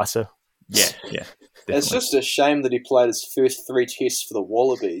nice guy, so... Yeah. Definitely. It's just a shame that he played his first 3 tests for the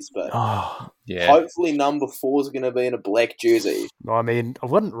Wallabies, but hopefully number 4 is going to be in a black jersey. I mean, I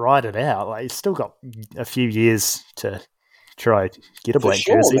wouldn't write it out. Like, he's still got a few years to try get a black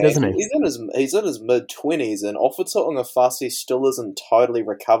jersey, man. Doesn't he? He's in his mid-20s, and Offa-Tu'ungafasi still isn't totally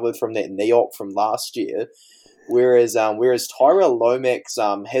recovered from that knee op from last year. Whereas Tyrell Lomax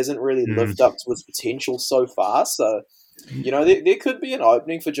hasn't really lived up to his potential so far, so... there could be an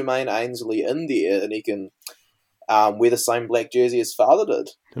opening for Jermaine Ainsley in there, and he can wear the same black jersey his father did.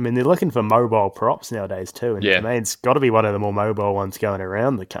 I mean, they're looking for mobile props nowadays too, and Jermaine's got to be one of the more mobile ones going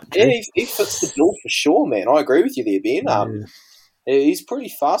around the country. Yeah, he fits the bill for sure, man. I agree with you there, Ben. He's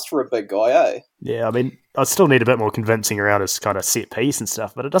pretty fast for a big guy, eh? Yeah, I mean, I still need a bit more convincing around his kind of set piece and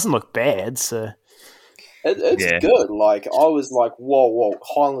stuff, but it doesn't look bad, so... It's good. Like, I was like, whoa,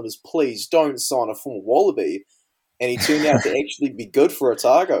 Highlanders, please don't sign a former Wallaby. And he turned out to actually be good for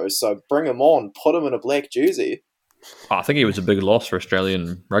Otago, so bring him on, put him in a black jersey. I think it was a big loss for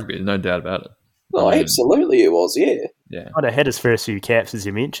Australian rugby. There's no doubt about it. No, absolutely it was, yeah. Yeah. Kind of had his first few caps, as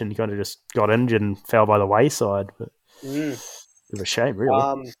you mentioned. He kind of just got injured and fell by the wayside. But it was a shame, really.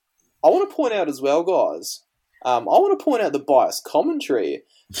 I want to point out as well, guys, I want to point out the biased commentary.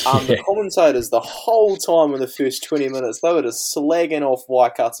 The commentators, the whole time in the first 20 minutes, they were just slagging off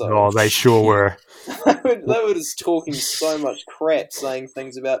Waikato. Oh, they sure were. They were just talking so much crap, saying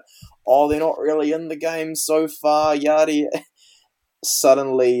things about, they're not really in the game so far, yada.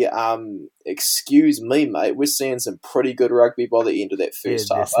 Suddenly, excuse me, mate, we're seeing some pretty good rugby by the end of that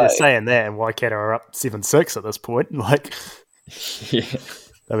first half. They're saying that, and Waikato are up 7-6 at this point. Like, yeah.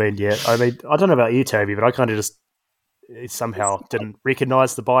 I mean, I don't know about you, Toby, but I kind of just somehow didn't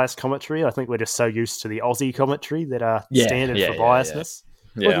recognise the biased commentary. I think we're just so used to the Aussie commentary that are standard for biasness.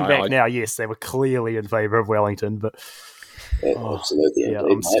 Yeah. Looking back now, yes, they were clearly in favour of Wellington, but absolutely,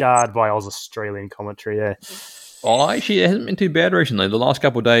 I'm scarred by Australian commentary. Yeah. Oh, actually, it hasn't been too bad recently. The last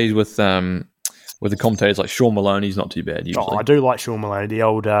couple of days with the commentators like Sean Maloney's not too bad usually. Oh, I do like Sean Maloney, the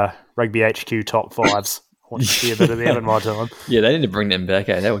old Rugby HQ top fives. Want to see a bit of them in my time. Yeah, they need to bring them back.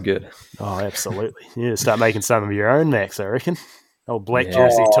 They were good. Oh, absolutely. Yeah, start making some of your own, Max, I reckon. Old black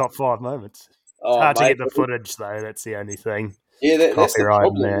jersey top 5 moments. It's hard to get the footage, though. That's the only thing. Yeah, that's the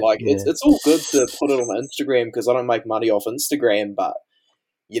problem. It's all good to put it on Instagram because I don't make money off Instagram, but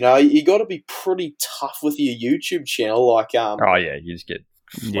you got to be pretty tough with your YouTube channel. You just get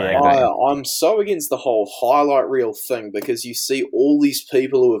flagged. I'm so against the whole highlight reel thing because you see all these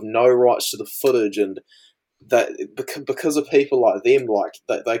people who have no rights to the footage and that because of people like them,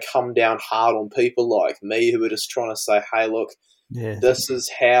 they come down hard on people like me who are just trying to say, hey, look, this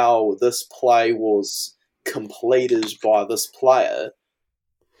is how this play was completed by this player,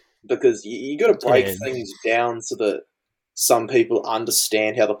 because you got to break things down so that some people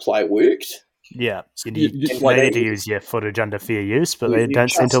understand how the play worked. Yeah, you need to use your footage under fair use, but they don't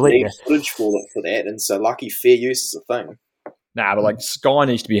seem to let you. Footage for that, and so lucky fair use is a thing. Nah, but Sky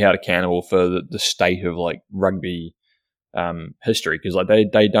needs to be held accountable for the state of rugby history, because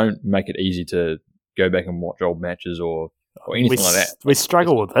they don't make it easy to go back and watch old matches or anything like that. We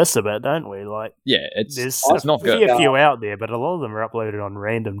struggle with this a bit, don't we? It's not good. There's a few out there, but a lot of them are uploaded on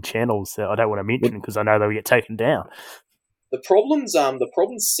random channels that I don't want to mention because I know they'll get taken down. The problems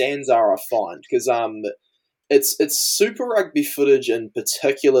Sans are, I find, because it's Super Rugby footage in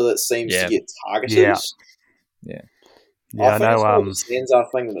particular that seems to get targeted. Yeah, I know. The Sanzar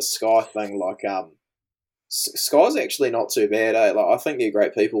thing and the Sky thing, Sky's actually not too bad. I think they're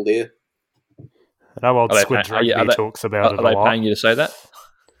great people there. I know old Squid Rugby talks about it a lot. Are they paying you to say that?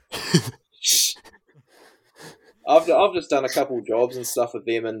 I've just done a couple jobs and stuff with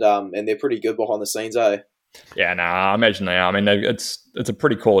them, and they're pretty good behind the scenes, eh? Yeah, I imagine they are. I mean, it's a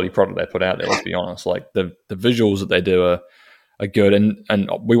pretty quality product they put out there. Let's be honest. The visuals that they do are good, and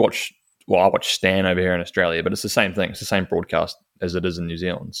we watch. Well, I watch Stan over here in Australia, but it's the same thing. It's the same broadcast as it is in New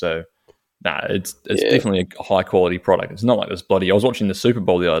Zealand. So, it's definitely a high quality product. It's not like this bloody. I was watching the Super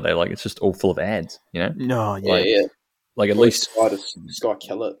Bowl the other day. It's just all full of ads. No, at least Sky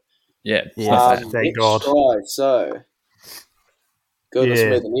kill it. Yeah, thank God. Try, so, goodness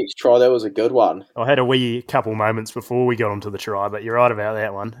me, the next try, that was a good one. I had a wee couple moments before we got onto the try, but you're right about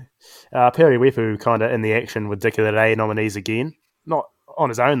that one. Peri Wepu kind of in the action with Dick of the Day nominees again. Not on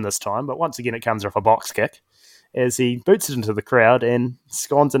his own this time, but once again it comes off a box kick as he boots it into the crowd and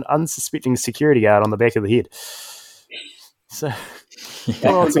scones an unsuspecting security guard on the back of the head. So,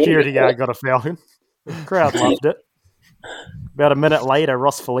 security guard got a falcon. The crowd loved it. About a minute later,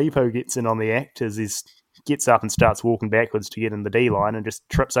 Ross Filippo gets in on the act as he gets up and starts walking backwards to get in the D-line and just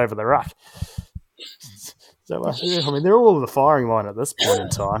trips over the ruck. So, they're all in the firing line at this point in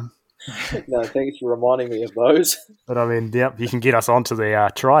time. No, thanks for reminding me of those. But you can get us onto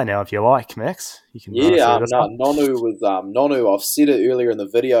the try now if you like, Max. You can Nonu was Nonu. I've said it earlier in the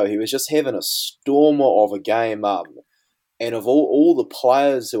video. He was just having a stormer of a game. And of all the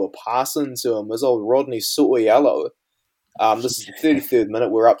players who were passing to him was old Rodney Su'uyalo. This is the 33rd minute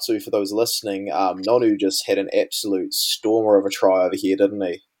we're up to for those listening. Nonu just had an absolute stormer of a try over here, didn't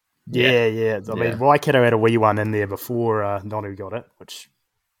he? Yeah. I mean, Waikato had a wee one in there before Nonu got it, which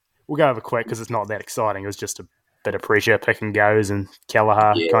we'll go over quick because it's not that exciting. It was just a bit of pressure, pick and goes, and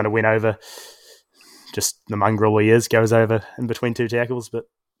Kelleher kind of went over. Just the mongrel he is, goes over in between two tackles. But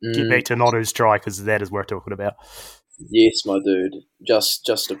get back to Nonu's try because that is worth talking about. Yes, my dude.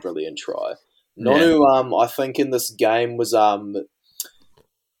 Just a brilliant try. Nonu, I think in this game was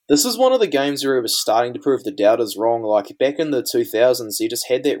this is one of the games where he was starting to prove the doubters wrong. Back in the 2000s, he just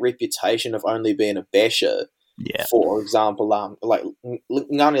had that reputation of only being a basher. Yeah. For example, Ngani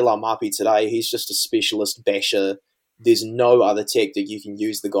Laumapi today, he's just a specialist basher there's no other tactic you can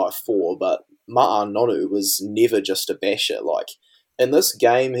use the guy for. But Ma'a Nonu was never just a basher. Like in this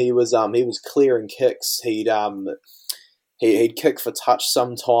game, he was clearing kicks. He'd kick for touch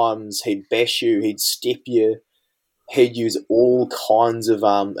sometimes. He'd bash you. He'd step you. He'd use all kinds of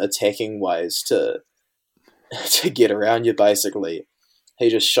attacking ways to get around you. Basically, he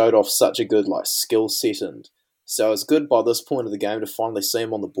just showed off such a good skill set, and so it's good by this point of the game to finally see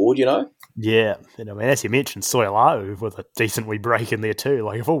him on the board. Yeah, and I mean, as you mentioned, Soilau with a decent wee break in there too.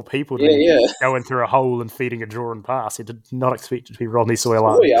 Like, of all people to be going through a hole and feeding a draw and pass, you did not expect it to be Rodney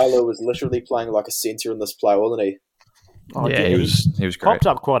Soilau. Soilau was literally playing like a centre in this play, wasn't he? Oh, yeah, he was great. Popped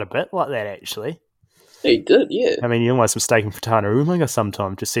up quite a bit like that, actually. He did, yeah. I mean, you're almost mistaken for Tana Umaga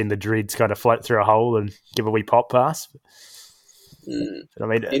sometimes, just seeing the dreads kind of float through a hole and give a wee pop pass. But, I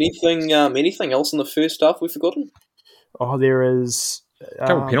mean, anything else in the first half we've forgotten? Oh, there is a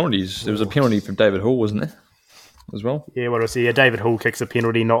couple of penalties. There was a penalty from David Hall, wasn't there, as well? Yeah, what was it? Yeah, David Hall kicks a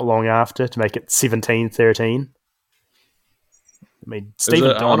penalty not long after to make it 17-13. I mean,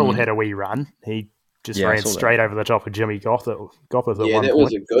 Stephen Donald had a wee run. He just ran straight over the top of Jimmy Gothard at one point. Yeah, that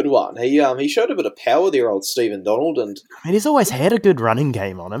was a good one. He showed a bit of power there, old Stephen Donald, and I mean, he's always had a good running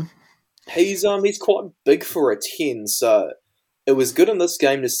game on him. He's quite big for a 10, so it was good in this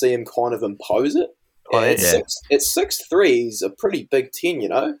game to see him kind of impose it. At 6'3", he's a pretty big 10,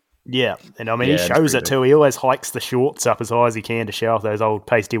 Yeah, and I mean, he shows it too. He always hikes the shorts up as high as he can to show off those old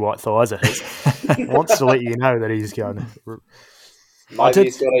pasty white thighs of his. He wants to let you know that he's going. Maybe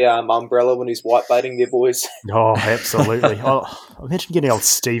he's got a umbrella when he's white baiting their boys. Oh, absolutely. Imagine getting old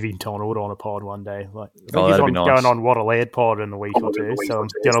Stevie Donald on a pod one day. Like, I think he's going on What a Lad pod in a week or two, so I'm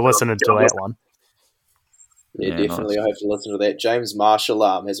going to listen into that one. Yeah, definitely. Nice. I have to listen to that. James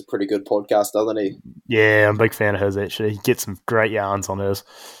Marshall has a pretty good podcast, doesn't he? Yeah, I'm a big fan of his, actually. He gets some great yarns on his.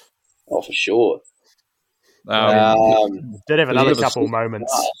 Oh, for sure. Did have another couple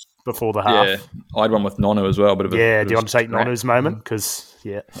moments before the half. Yeah, I had one with Nono as well. Do you want to take Nono's moment? Because,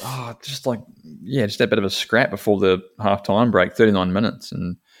 just that bit of a scrap before the half-time break, 39 minutes,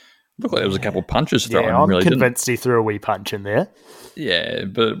 and looked like there was a couple of punches thrown. Yeah, I'm convinced he threw a wee punch in there. Yeah,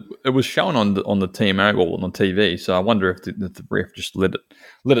 but it was shown on the TMO or on the TV, so I wonder if the ref just let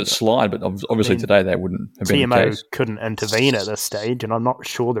it slide. But obviously today that wouldn't have been the case. TMO couldn't intervene at this stage, and I'm not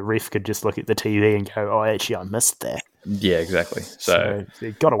sure the ref could just look at the TV and go, "Oh, actually, I missed that." Yeah, exactly. So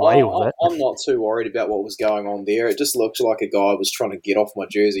he got away with it. I'm not too worried about what was going on there. It just looked like a guy was trying to get off my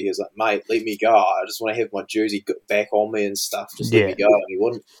jersey. He was like, "Mate, let me go. I just want to have my jersey back on me and stuff. Just let me go." And he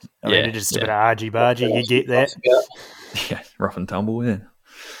wouldn't. I mean, just a bit of argy-bargy. You get that. Yeah, rough and tumble, yeah.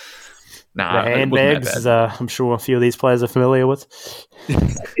 Nah, the handbags, I'm sure a few of these players are familiar with.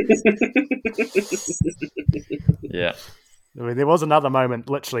 Yeah. I mean, there was another moment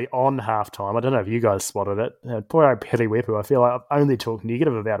literally on halftime. I don't know if you guys spotted it. Poor old Petty Wepu, I feel like I'm only talking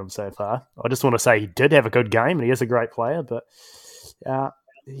negative about him so far. I just want to say he did have a good game and he is a great player, but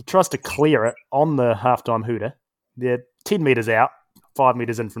he tries to clear it on the halftime hooter. They're 10 metres out, 5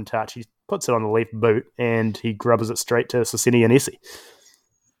 metres in from touch. He puts it on the left boot and he grubs it straight to Sosini Anesi.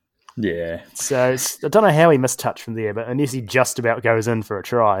 Yeah. So I don't know how he missed touch from there, but Anesi just about goes in for a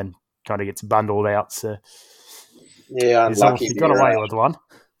try and kind of gets bundled out. So yeah, unlucky. He got away with one.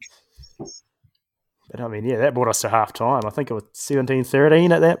 But I mean, that brought us to half time. I think it was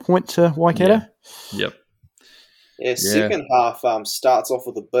 17-13 at that point to Waikato. Yeah. Yep. Yeah, second half starts off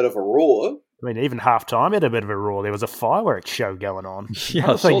with a bit of a roar. I mean, even half-time had a bit of a roar. There was a fireworks show going on.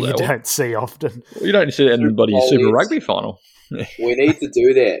 Yeah, I think you don't see often. Well, you don't see that in anybody's Super Rugby final. We need to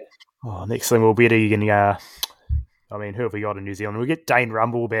do that. Oh, next thing we'll be getting, I mean, who have we got in New Zealand? We'll get Dane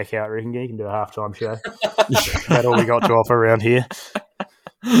Rumble back out, I reckon. He can do a half-time show. That's all we got to offer around here.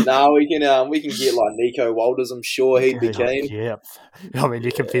 No, we can get like Nico Walters, I'm sure he'd be keen. Yeah. I mean,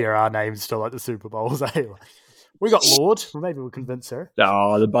 you compare our names to like the Super Bowls, eh? We got Lord. Maybe we'll convince her.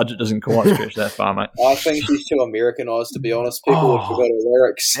 Oh, the budget doesn't quite stretch that far, mate. I think she's too Americanised, to be honest. People would forget her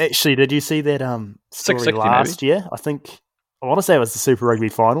lyrics. Actually, did you see that story last year? I want to say it was the Super Rugby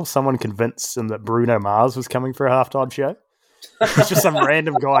final. Someone convinced them that Bruno Mars was coming for a halftime show. It's just some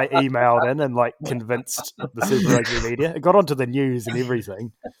random guy emailed in and convinced the Super Rugby media. It got onto the news and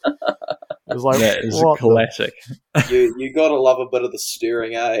everything. It was like, that is a classic. You got to love a bit of the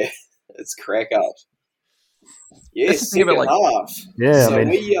stirring, eh? It's crack up. Yes, second half. Yeah, so I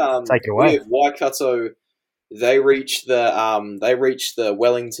mean, take it away. We have Waikato. They reach the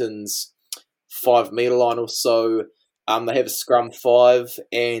Wellington's 5 metre line or so. They have a scrum 5,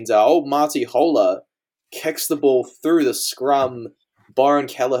 and old Marty Hola kicks the ball through the scrum. Byron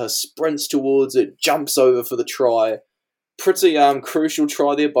Kelleher sprints towards it, jumps over for the try. pretty crucial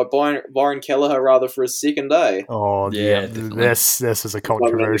try there by Byron Kelleher rather for his second day. Oh, Yeah, yeah. definitely. This is a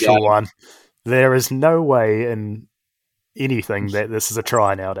controversial one. There is no way in anything that this is a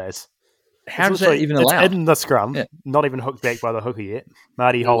try nowadays. How does that even allow? It's in the scrum, not even hooked back by the hooker yet.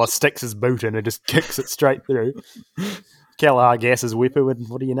 Marty Holler sticks his boot in and just kicks it straight through. Kelleher gasses Whipper, and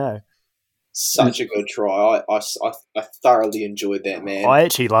what do you know? Such a good try. I thoroughly enjoyed that, man. I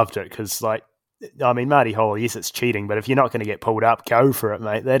actually loved it because, Marty Holler, yes, it's cheating, but if you're not going to get pulled up, go for it,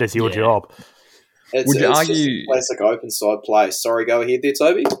 mate. That is your job. Would you argue just a classic open side play? Sorry, go ahead there,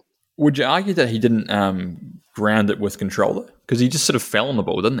 Toby. Would you argue that he didn't ground it with controller? Because he just sort of fell on the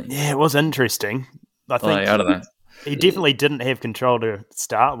ball, didn't he? Yeah, it was interesting. I think I don't know. He definitely didn't have control to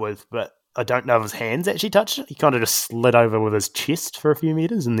start with, but I don't know if his hands actually touched it. He kind of just slid over with his chest for a few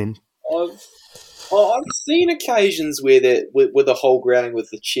metres and then... I've seen occasions where the whole grounding with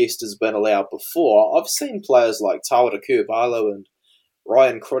the chest has been allowed before. I've seen players like Tawara Kurbalo and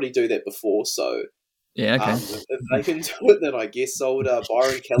Ryan Crotty do that before, so... Yeah, okay. If they can do it, then I guess old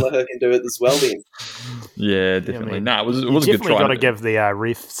Byron Kelleher can do it as well then. Yeah, definitely. It was a good try. You definitely got to give the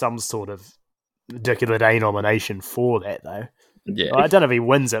ref some sort of Dick of the Day nomination for that, though. Yeah. I don't know if he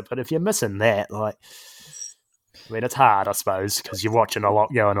wins it, but if you're missing that, it's hard, I suppose, because you're watching a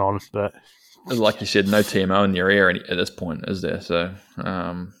lot going on, but... Like you said, no TMO in your ear at this point, is there? So,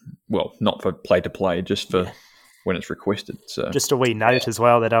 not for play-to-play, just for... when it's requested. So just a wee note as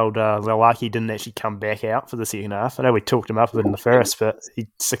well that old Lelaki didn't actually come back out for the second half. I know we talked him up a bit in the first, but he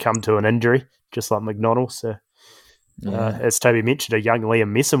succumbed to an injury, just like McDonald. So, as Toby mentioned, a young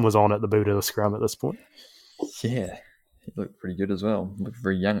Liam Messam was on at the boot of the scrum at this point. Yeah, he looked pretty good as well. Looked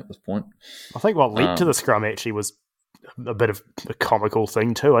very young at this point. I think what led to the scrum actually was a bit of a comical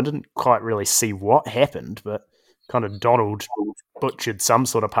thing too. I didn't quite really see what happened, but kind of Donald butchered some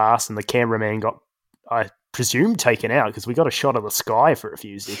sort of pass and the cameraman got... I presume taken out because we got a shot of the sky for a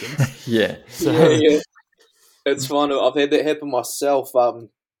few seconds. Yeah. It's fun. I've had that happen myself.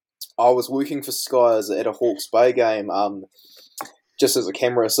 I was working for Skies at a Hawke's Bay game, just as a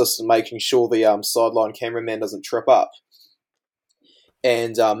camera assistant, making sure the sideline cameraman doesn't trip up.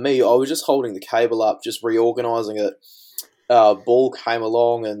 And I was just holding the cable up, just reorganising it. Ball came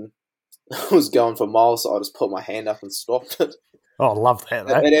along and was going for miles, so I just put my hand up and stopped it. Oh, I love that.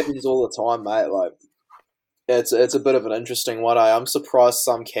 It happens all the time, mate. It's a bit of an interesting one. I'm surprised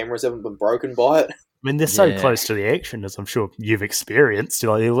some cameras haven't been broken by it. I mean, they're so close to the action, as I'm sure you've experienced.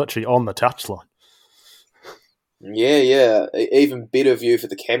 They're literally on the touchline. Yeah. Even better view for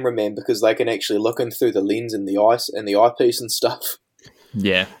the cameraman because they can actually look in through the lens and the eyepiece and stuff.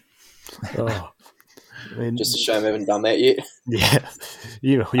 Yeah. Just a shame I haven't done that yet. Yeah,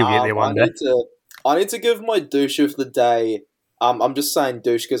 you'll get there one day. I need to give my douche of the day. I'm just saying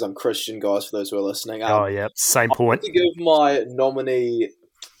douche because I'm Christian, guys, for those who are listening. Same point. I need to give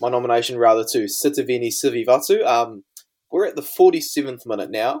my nomination rather to Sitiveni Sivivatu. We're at the 47th minute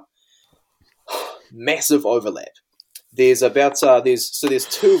now. Massive overlap. There's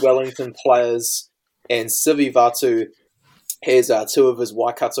two Wellington players, and Sivivatu has two of his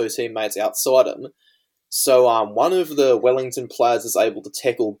Waikato teammates outside him. So one of the Wellington players is able to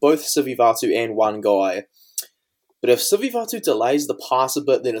tackle both Sivivatu and one guy. But if Sivivatu delays the pass a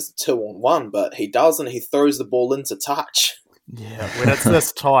bit, then it's a 2-on-1. But he doesn't. He throws the ball into touch. Yeah, when it's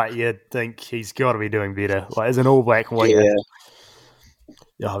this tight, you'd think he's got to be doing better. As an All Black winger.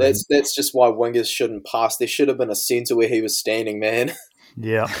 Yeah. That's just why wingers shouldn't pass. There should have been a centre where he was standing, man.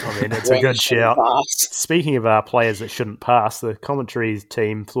 Yeah, it's a good shout. Speaking of players that shouldn't pass, the commentary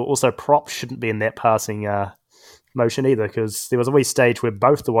team also props shouldn't be in that passing motion either, because there was a wee stage where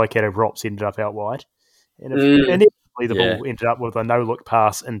both the Waikato props ended up out wide. And inevitably the ball ended up with a no-look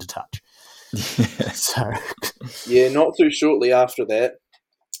pass into touch. Not too shortly after that.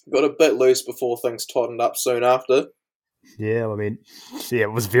 Got a bit loose before things tightened up soon after. Yeah,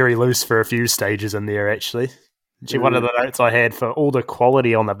 it was very loose for a few stages in there, actually. One of the notes I had for all the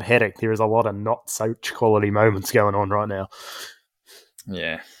quality on the paddock, there is a lot of not-so-quality moments going on right now.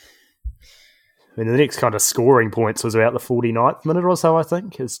 Yeah. The next kind of scoring points was about the 49th minute or so, I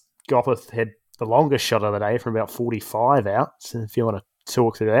think, as Gopeth had the longest shot of the day from about 45 out. So if you want to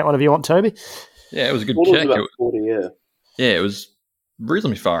talk through that one, if you want, Toby. Yeah, it was a good kick. About 40, yeah, it was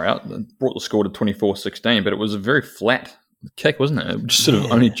reasonably far out. It brought the score to 24-16, but it was a very flat kick, wasn't it? It just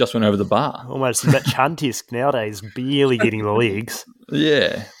only just went over the bar. Almost Mitch Hunt-esque nowadays, barely getting the legs.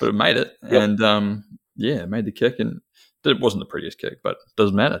 Yeah, but it made it. Yep. And, it made the kick. And it wasn't the prettiest kick, but it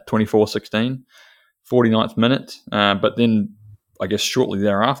doesn't matter. 24-16, 49th minute. But then, I guess shortly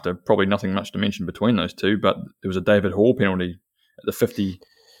thereafter, probably nothing much to mention between those two, but there was a David Hall penalty at the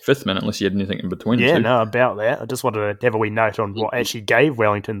 5th minute, unless you had anything in between. Yeah, the two. no, about that. I just wanted to have a wee note on what actually gave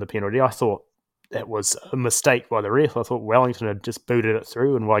Wellington the penalty. I thought that was a mistake by the ref. I thought Wellington had just booted it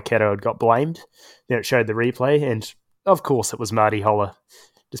through and Waikato had got blamed. Then it showed the replay, and of course it was Marty Holler.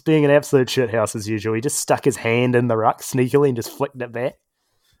 Just being an absolute shithouse as usual. He just stuck his hand in the ruck sneakily and just flicked it back.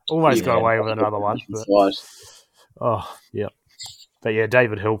 Almost got away with another one. But, yeah. But yeah,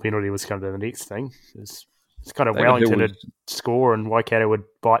 David Hill penalty was kind of the next thing. It's kind of Wellington would score and Waikato would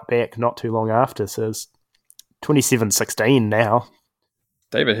bite back not too long after. So it's 27-16 now.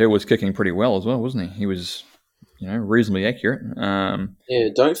 David Hill was kicking pretty well as well, wasn't he? He was, reasonably accurate.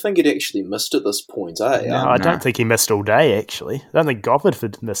 Don't think he'd actually missed at this point, eh? No, I don't think he missed all day, actually. I don't think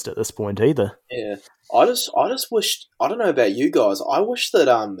Gopperford missed at this point either. Yeah. I just wished, I don't know about you guys, I wish that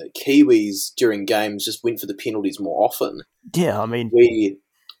Kiwis during games just went for the penalties more often. Yeah, I mean...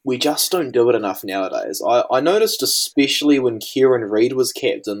 We just don't do it enough nowadays. I noticed, especially when Kieran Reid was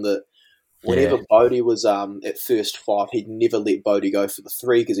captain, that whenever Bodie was at first 5, he'd never let Bodie go for the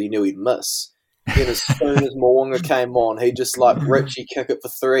 3 because he knew he'd miss. Then as soon as Mo'unga came on, he'd just Richie kick it for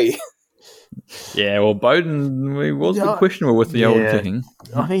 3. Yeah, well, Bowden was a bit questionable with the old kicking.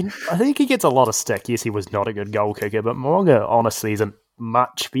 I mean, I think he gets a lot of stick. Yes, he was not a good goal kicker, but Mo'unga honestly isn't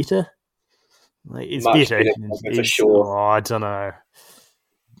much better. He's better. For sure. Oh, I don't know.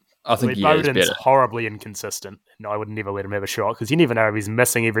 I think Bowden's better. Horribly inconsistent. And I would never let him have a shot because you never know if he's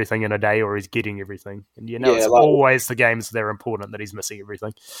missing everything in a day or he's getting everything. And it's always the games that are important that he's missing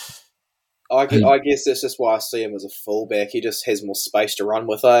everything. I guess that's just why I see him as a fullback. He just has more space to run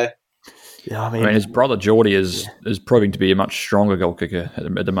with, eh? Yeah, I mean his brother Geordie is proving to be a much stronger goal kicker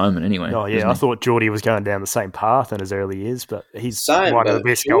at the moment anyway. Oh, yeah, I thought Geordie was going down the same path in his early years, but he's one of the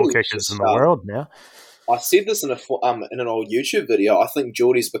best goal kickers in the world now. I said this in an old YouTube video. I think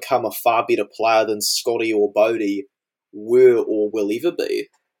Geordie's become a far better player than Scotty or Bodie were or will ever be.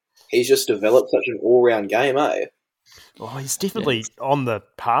 He's just developed such an all-round game, eh? Oh, he's definitely on the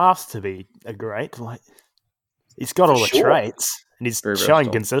path to be a great. He's got all the traits, and he's showing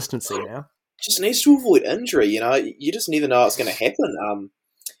consistency now. Just needs to avoid injury. You just never know what's going to happen.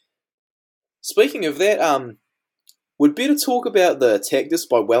 Speaking of that, we'd better talk about the tactics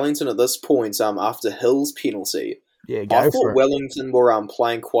by Wellington at this point. After Hill's penalty, I thought Wellington were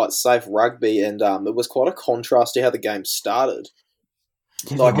playing quite safe rugby, and it was quite a contrast to how the game started.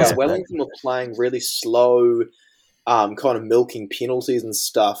 Wellington were playing really slow. Kind of milking penalties and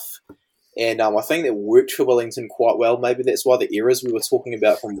stuff. And I think that worked for Wellington quite well. Maybe that's why the errors we were talking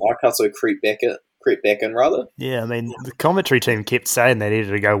about from Waikato creep back in, rather. Yeah, I mean, the commentary team kept saying they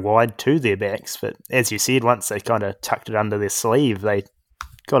needed to go wide to their backs, but as you said, once they kind of tucked it under their sleeve, they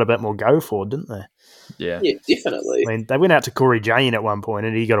got a bit more go for it, didn't they? Yeah, definitely. I mean, they went out to Corey Jane at one point,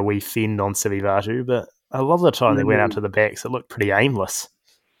 and he got a wee fend on Sivivatu, but a lot of the time they went out to the backs, it looked pretty aimless.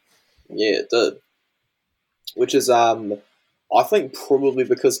 Yeah, it did. Which is, I think, probably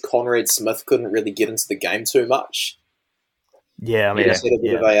because Conrad Smith couldn't really get into the game too much. Yeah, I mean, he just had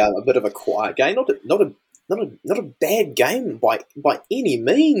a bit of a quiet game. Not a bad game by any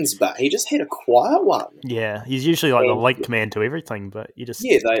means, but he just had a quiet one. Yeah, he's usually the link man to everything, but you just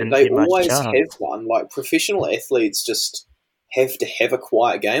they always have one. Professional athletes just have to have a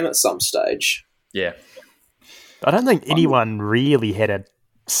quiet game at some stage. Yeah, I don't think anyone really had a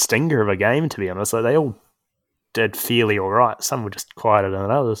stinger of a game, to be honest. They all did fairly all right. Some were just quieter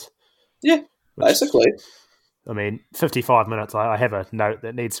than others. Yeah, basically. I mean, 55 minutes, I have a note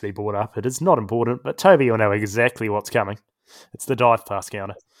that needs to be brought up. It is not important, but Toby will know exactly what's coming. It's the dive pass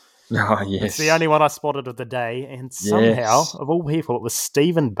counter. Oh, yes. It's the only one I spotted of the day, and somehow, of all people, it was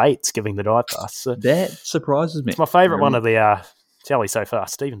Stephen Bates giving the dive pass. So that surprises me. It's my favourite one of the tally so far,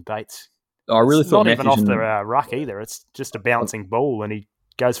 Stephen Bates. I really thought not even off the ruck either. It's just a bouncing ball, and he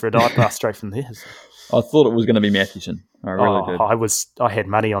goes for a dive pass straight from there. I thought it was going to be Mathewson. I really did. I had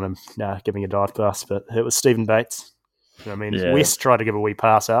money on him giving a dive pass, but it was Stephen Bates. I mean, West tried to give a wee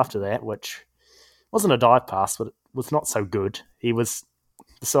pass after that, which wasn't a dive pass, but it was not so good. He was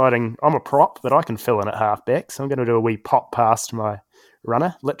deciding, I'm a prop, but I can fill in at half-back, so I'm going to do a wee pop pass to my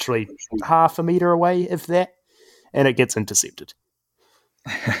runner, literally half a metre away, if that, and it gets intercepted.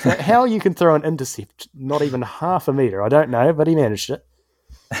 So how you can throw an intercept not even half a metre, I don't know, but he managed it.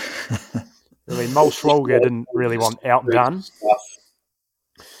 I mean, Mulch Wolger didn't really want outdone.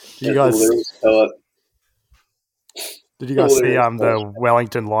 Did you guys see the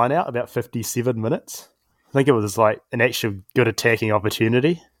Wellington line out about 57 minutes? I think it was an actual good attacking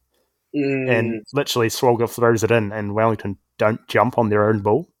opportunity. And literally Swolger throws it in and Wellington don't jump on their own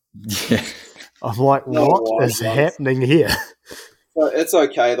ball. Yeah. I'm like, what is happening here? It's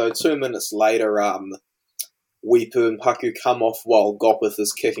okay, though. 2 minutes later, Weepu and Paku come off while Gopeth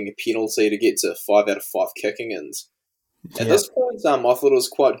is kicking a penalty to get to 5 out of 5 kicking, and at this point, I thought it was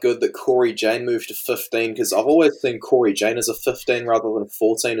quite good that Corey Jane moved to 15, because I've always seen Corey Jane as a 15 rather than a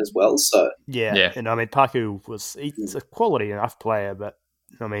 14 as well. So and I mean, he's a quality enough player, but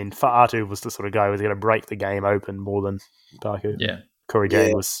I mean, Fa'atu was the sort of guy who was going to break the game open more than Paku. Yeah, Corey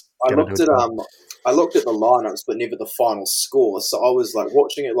Jane was. I looked at the lineups, but never the final score. So I was like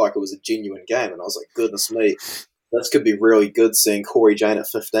watching it like it was a genuine game, and I was like, goodness me, this could be really good seeing Corey Jane at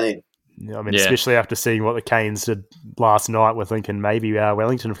 15. I mean, especially after seeing what the Canes did last night, we're thinking maybe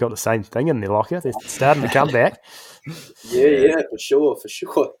Wellington have got the same thing in their locker. They're starting to come back. Yeah, for sure.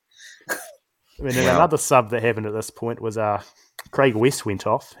 I mean, another sub that happened at this point was Craig West went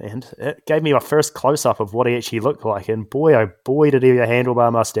off, and it gave me my first close-up of what he actually looked like, and boy, oh boy, did he have a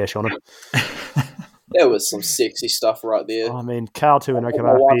handlebar mustache on him. There was some sexy stuff right there. I mean, Carl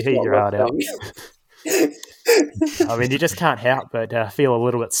Tuinukamaki, heat your heart out. I mean, you just can't help but feel a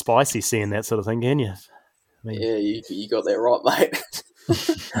little bit spicy seeing that sort of thing, can you? I mean, yeah, you got that right, mate.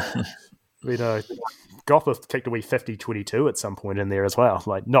 Gopeth kicked a wee 50-22 at some point in there as well.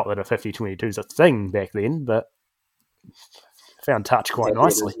 Like, not that a 50-22 is a thing back then, but found touch quite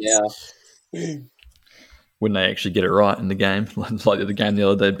nicely. Yeah. When they actually get it right in the game, like the game the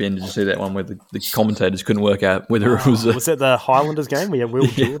other day, Ben, did you see that one where the commentators couldn't work out whether it was... was it the Highlanders game? We had Will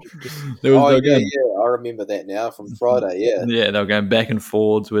George. I remember that now from Friday, yeah. Yeah, they were going back and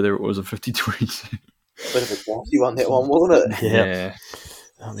forwards whether it was a 50-22. Bit of a dicey one, that one, wasn't it? Yeah.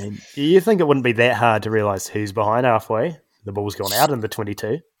 I mean, you think it wouldn't be that hard to realise who's behind halfway? The ball's gone out in the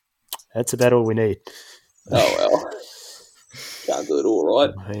 22. That's about all we need. Oh, well. Can't do it all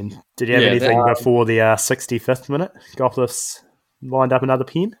right. I mean, did you have anything before the 65th minute? Gopeth's lined up another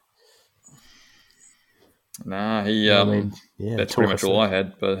pen? Nah, that's pretty much all I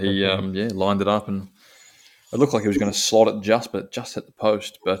had. But he, lined it up, and it looked like he was going to slot it just hit the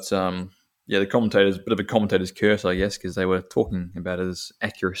post. But the commentators, bit of a commentator's curse, I guess, because they were talking about his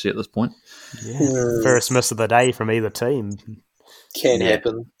accuracy at this point. Yeah, first miss of the day from either team. Can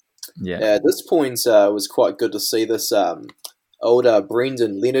happen. Yeah. At this point, it was quite good to see this. Older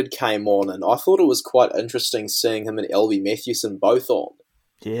Brendan Leonard came on, and I thought it was quite interesting seeing him and Elvie Matthewson both on.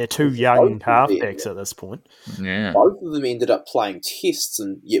 Yeah, two young halfbacks at this point. Yeah, both of them ended up playing tests,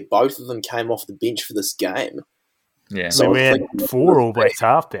 and yet both of them came off the bench for this game. Yeah, so we had 4 All Blacks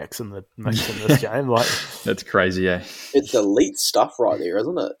halfbacks in the mix in this game. Like, that's crazy, eh? It's elite stuff right there,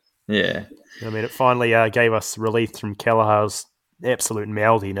 isn't it? Yeah. I mean, it finally gave us relief from Kelleher's absolute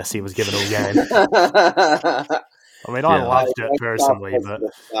mouthiness he was given all game. I mean, I loved it personally, but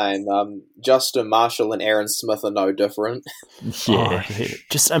Justin Marshall and Aaron Smith are no different. Yeah,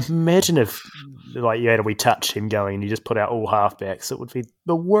 just imagine if you had a wee touch him going and you just put out all halfbacks. It would be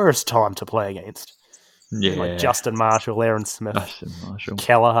the worst time to play against. Yeah, Justin Marshall, Aaron Smith,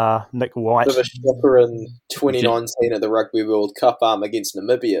 Kelleher, Nick White. Bit of a shocker in 2019 at the Rugby World Cup against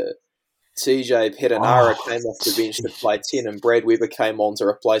Namibia. TJ Perenara came off the bench to play 10, and Brad Weber came on to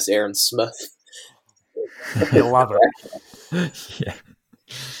replace Aaron Smith. You'll love it. Yeah.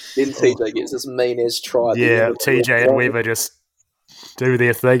 Then TJ gets this mean-ass try. Yeah, TJ and Weber just do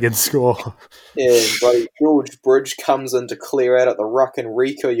their thing and score. Yeah, buddy, George Bridge comes in to clear out at the ruck, and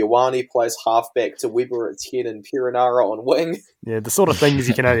Rico Ioane plays halfback to Weber at 10 and Perenara on wing. Yeah, the sort of things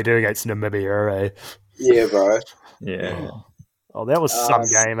you can only do against Namibia, eh? Yeah, bro. Yeah. Oh, that was some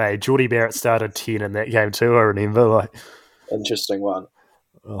game, eh? Geordie Barrett started 10 in that game too, I remember. Interesting one.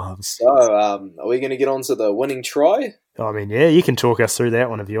 So, are we going to get on to the winning try? I mean, yeah, you can talk us through that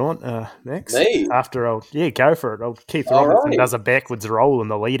one if you want, Max. Me? Go for it. Keith Robertson does a backwards roll in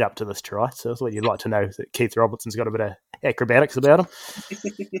the lead up to this try, so that's what you'd like to know, that Keith Robertson's got a bit of acrobatics about him.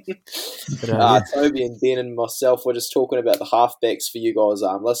 Toby and Ben and myself were just talking about the halfbacks for you guys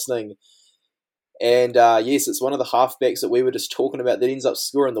listening. And yes, it's one of the halfbacks that we were just talking about that ends up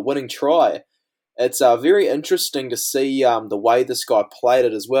scoring the winning try. It's very interesting to see the way this guy played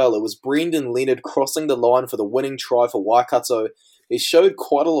it as well. It was Brendan Leonard crossing the line for the winning try for Waikato. He showed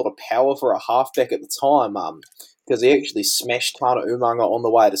quite a lot of power for a halfback at the time because he actually smashed Tana Umaga on the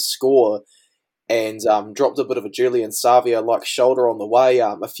way to score and dropped a bit of a Julian Savio-like shoulder on the way.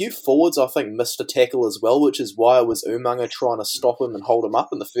 A few forwards, I think, missed a tackle as well, which is why it was Umaga trying to stop him and hold him up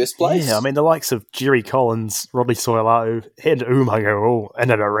in the first place. Yeah, I mean, the likes of Jerry Collins, Rodney Soilao, and Umaga all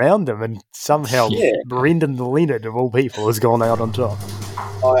in and around him, and somehow Brendan Leonard, of all people, has gone out on top.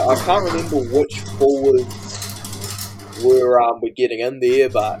 I can't remember which forwards were getting in there,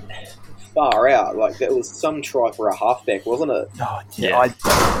 but far out. Like, that was some try for a halfback, wasn't it? Oh, yeah.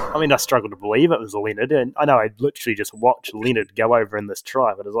 I mean, I struggle to believe it was Leonard. And I know I literally just watched Leonard go over in this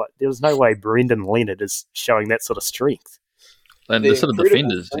try, but it was like, there was no way Brendan Leonard is showing that sort of strength. And the sort of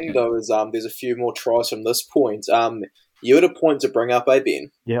defenders. Thing, though, is there's a few more tries from this point. You had a point to bring up,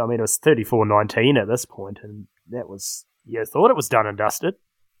 Ben? Yeah, I mean, it was 34-19 at this point, and that was, thought it was done and dusted.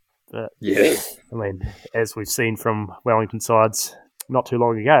 But, yeah. I mean, as we've seen from Wellington sides not too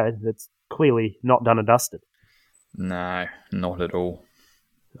long ago, it's clearly not done and dusted. No, not at all.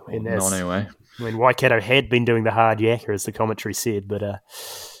 I mean, not anyway. I mean, Waikato had been doing the hard yakka, as the commentary said, but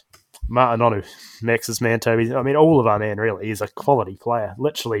Martin Onu, Max's man, Toby, I mean, all of our man, really. He's a quality player.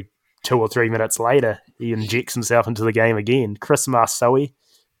 Literally 2 or 3 minutes later, he injects himself into the game again. Chris Marsoe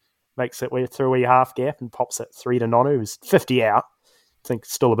makes it through a half gap and pops it 3 to Nonu, who's 50 out. I think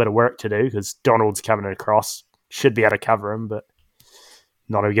still a bit of work to do because Donald's coming across. Should be able to cover him, but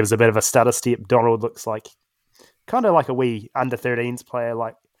Nonu gives a bit of a stutter step. Donald looks like kind of like a wee under-13s player.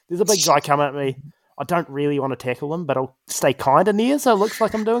 Like, there's a big guy come at me. I don't really want to tackle him, but I'll stay kind of near so it looks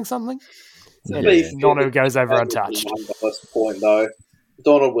like I'm doing something. And Nonu goes over untouched. At this point, though,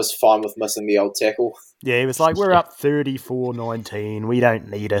 Donald was fine with missing the old tackle. Yeah, he was like, we're up 34-19. We don't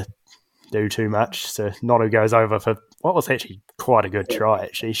need to do too much. So Nonu goes over for what was actually quite a good try.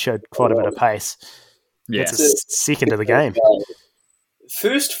 Actually, he showed quite a bit of pace. Yeah. It's a second of the game.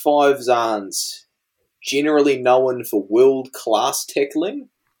 First fives aren't generally known for world-class tackling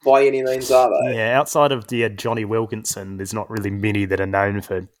by any means, are they? Yeah, outside of Johnny Wilkinson, there's not really many that are known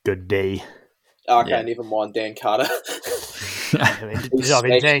for good D. Okay, never mind Dan Carter. I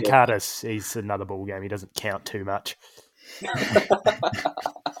mean Dan Carter, he's another ball game. He doesn't count too much.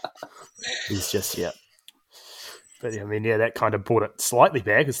 He's just, But, I mean, that kind of brought it slightly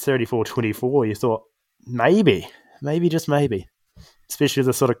back. It's 34-24. You thought, maybe, just maybe. Especially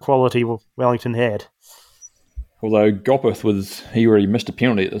the sort of quality Wellington had. Although Gopeth he already missed a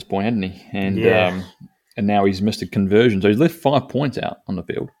penalty at this point, hadn't he? And now he's missed a conversion. So he's left 5 points out on the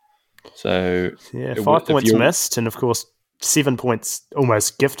field. So 5 points missed, and of course 7 points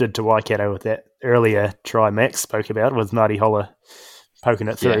almost gifted to Waikato with that earlier try Max spoke about with Marty Holler poking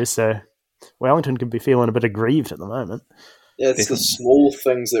it through. So Wellington could be feeling a bit aggrieved at the moment. Yeah, it's the small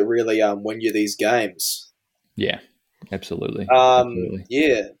things that really win you these games. Yeah, absolutely.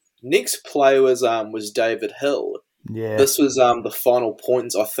 Yeah. Next play was David Hill. Yeah. This was the final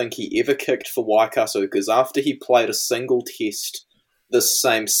points I think he ever kicked for Waikato, because after he played a single test this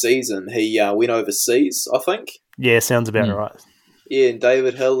same season, he went overseas, I think. Yeah, sounds about right. Yeah, and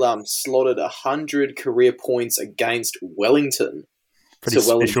David Hill slotted 100 career points against Wellington. Pretty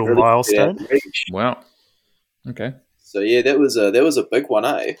special milestone. Wow. Okay. So yeah, that was a big one,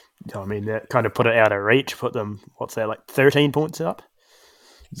 eh? I mean, that kind of put it out of reach. Put them, 13 points up.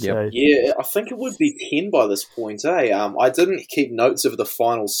 Yep. So, yeah, I think it would be 10 by this point, eh? I didn't keep notes of the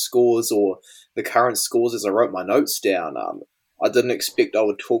final scores or the current scores as I wrote my notes down. I didn't expect I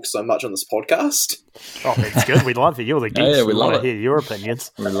would talk so much on this podcast. Oh, it's good. We love it. You're the geeks. We want love to hear your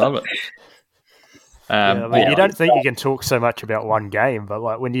opinions. We love it. I mean, you don't think you can talk so much about one game,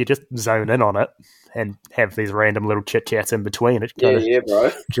 but when you just zone in on it and have these random little chit-chats in between, it kind of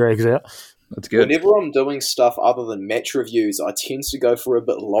bro. drags out. That's good. Whenever I'm doing stuff other than match reviews, I tend to go for a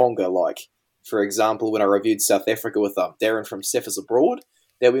bit longer. Like, for example, when I reviewed South Africa with Darren from Saffers Abroad,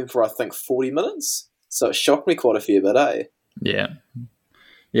 that went for, I think, 40 minutes. So it shocked me quite a fair bit, eh? Yeah.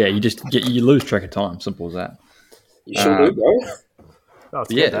 Yeah, you lose track of time. Simple as that. You sure do, bro. Oh,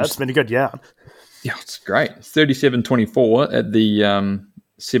 it's been a good yarn. Yeah, it's great. 37-24 at the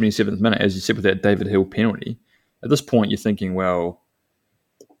 77th minute, as you said, with that David Hill penalty. At this point, you're thinking, well,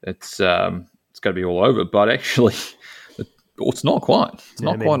 it's got to be all over. But actually, it's not quite. It's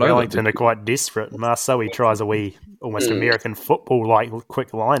not quite over. Wellington are quite desperate. Marsoe tries a wee, almost American football-like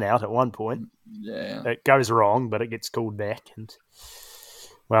quick line out at one point. Yeah. It goes wrong, but it gets called back. And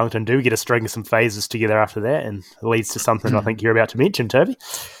Wellington do get a string of some phases together after that, and it leads to something I think you're about to mention, Toby.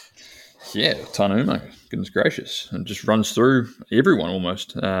 Yeah, Tanuma, goodness gracious. And just runs through everyone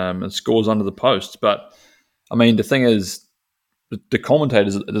almost and scores under the post. But, I mean, the thing is, the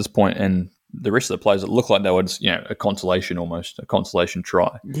commentators at this point and the rest of the players, it looked like they were just, a consolation almost, a consolation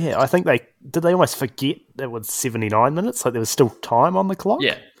try. Yeah, I think they almost forget that it was 79 minutes, like there was still time on the clock?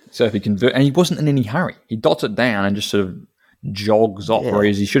 Yeah, so if he convert, and he wasn't in any hurry. He dots it down and just sort of jogs off,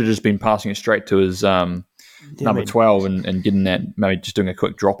 whereas he should have just been passing it straight to his number 12 and getting that, maybe just doing a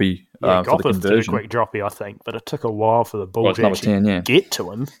quick droppy for the conversion. Did a quick droppy, I think, but it took a while for the ball to actually get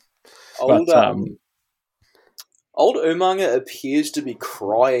to him. Old Umanga appears to be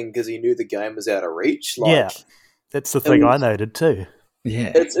crying because he knew the game was out of reach. That's the thing I noted too.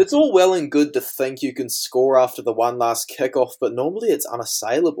 Yeah. It's all well and good to think you can score after the one last kickoff, but normally it's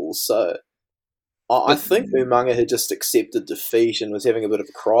unassailable. So I think Umaga had just accepted defeat and was having a bit of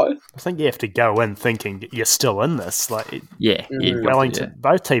a cry. I think you have to go in thinking you're still in this. Like, Wellington,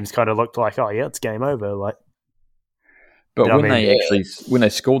 both teams kind of looked like, oh yeah, it's game over. Like, but when they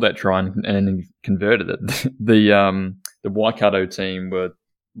scored that try and converted it, the Waikato team were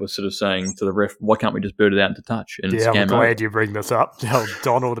sort of saying to the ref, "Why can't we just boot it out into touch?" And it's I'm glad over. you bring this up.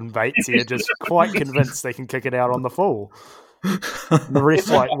 Donald and Bates here just quite convinced they can kick it out on the full. And the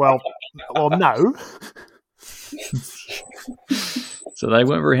ref's like, well, no. So they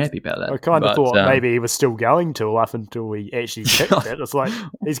weren't very happy about that. I kind of thought maybe he was still going to up until we actually kicked it. It's like,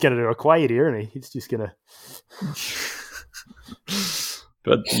 he's going to do a quade here, isn't he? He's just going to...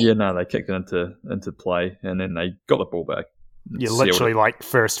 But yeah, no, they kicked it into play, and then they got the ball back. Yeah, literally like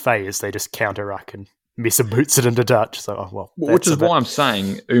first phase, they just counter-ruck and Mesa boots it into touch. So, which is why I'm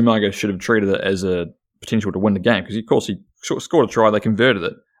saying Umaga should have treated it as a potential to win the game, because of course he scored a try, they converted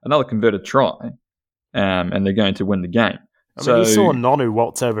it, another converted try, and they're going to win the game. I mean, you saw Nonu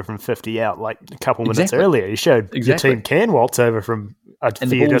waltz over from 50 out like a couple minutes earlier. You showed your team can waltz over from a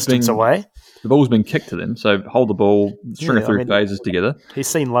fair distance away. The ball's been kicked to them, so hold the ball, string it through phases together. He's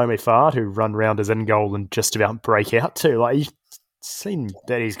seen Lomi Fard, who run round his in goal and just about break out too. Like, he's seen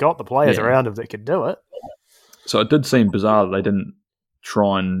that he's got the players around him that could do it. So it did seem bizarre that they didn't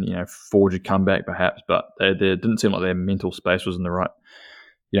try and forge a comeback, perhaps, but they didn't seem like their mental space was in the right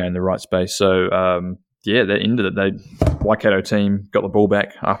space. So that ended it. The Waikato team got the ball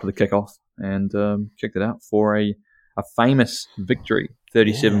back after the kickoff and kicked it out for a famous victory,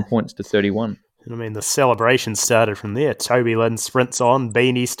 37 points to 31. I mean, the celebration started from there. Toby Lynn sprints on,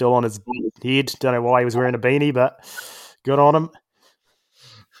 beanie still on his head. Don't know why he was wearing a beanie, but good on him.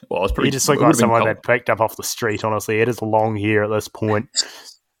 Well, he just looked like someone they'd picked up off the street, honestly. He had his long hair at this point,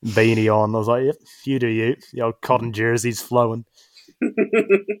 beanie on. I was like, yep, you do you. The old cotton jersey's flowing.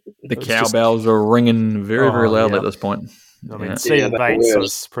 The cowbells are ringing very, very loudly at this point. I mean, Stephen Bates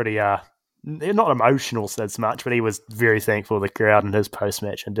was pretty, not emotional as much, but he was very thankful for the crowd in his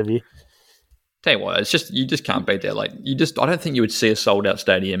post-match interview. Tell you what, it's just you just can't beat that. Like I don't think you would see a sold-out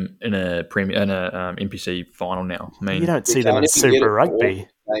stadium in a NPC final now. I mean, you don't see them in Super Rugby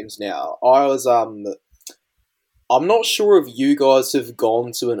games now. I'm not sure if you guys have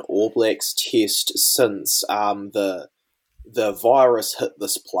gone to an All Blacks test since the virus hit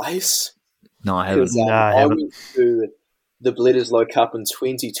this place. No, I haven't. I went to the Bledisloe Cup in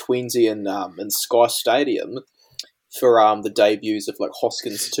 2020 in Sky Stadium for the debuts of like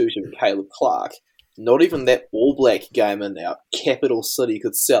Hoskins Tutu and Caleb Clark. Not even that All Black game in our capital city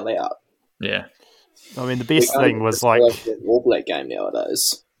could sell out. Yeah. I mean, the best thing was like the All Black game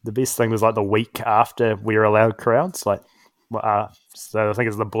nowadays. The best thing was like the week after we were allowed crowds. Like, so I think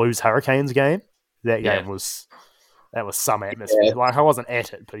it's the Blues Hurricanes game. That game was some atmosphere. Yeah. Like, I wasn't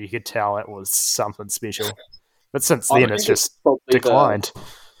at it, but you could tell it was something special. But since then, it's just declined.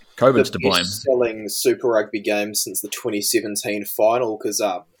 COVID's to blame. Selling Super Rugby game since the 2017 final, because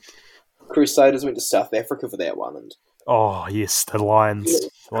Crusaders went to South Africa for that one. And oh yes, the Lions.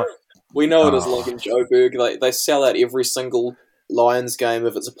 We know it as Lincoln Joburg. They sell out every single Lions game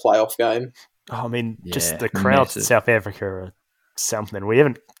if it's a playoff game. Oh, I mean, just the crowds in South Africa are something. We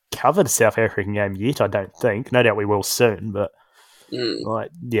haven't covered a South African game yet, I don't think. No doubt we will soon, but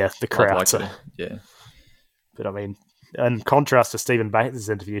the crowds are. Yeah. But I mean, in contrast to Stephen Bates'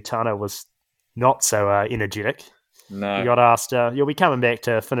 interview, Tana was not so energetic. No. He got asked, you'll be coming back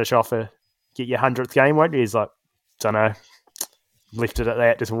to finish off get your 100th game, won't you? He's like, don't know. Left it at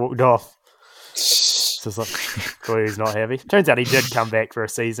that, just walked off. So it's like, clearly he's not happy. Turns out he did come back for a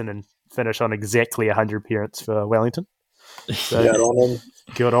season and finish on exactly 100 appearances for Wellington. So,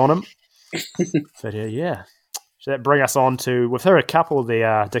 good on him. But yeah. So that brings us on to, we've heard a couple of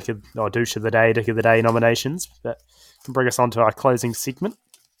the Douche of the Day nominations, but can bring us on to our closing segment,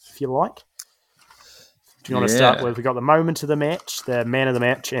 if you like. Do you want to start with, we got the moment of the match, the man of the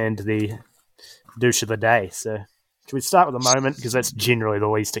match, and the Douche of the Day. So should we start with the moment, because that's generally the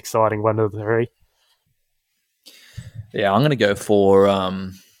least exciting one of the three? Yeah, I'm going to go for,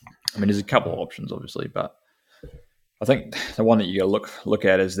 there's a couple of options, obviously, but I think the one that you got to look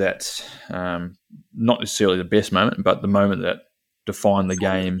at is that not necessarily the best moment, but the moment that defined the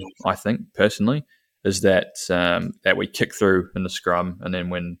game, I think, personally, is that we kick through in the scrum, and then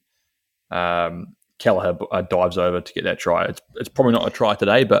when Kelleher dives over to get that try. It's probably not a try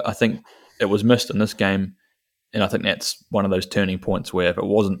today, but I think it was missed in this game, and I think that's one of those turning points where if it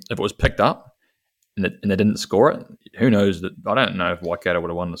was picked up and they didn't score it, who knows? I don't know if Waikato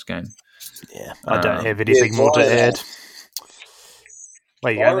would have won this game. Yeah, I don't have anything more to add.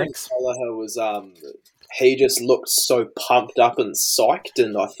 There you go, Byron Max. Kelleher was he just looked so pumped up and psyched,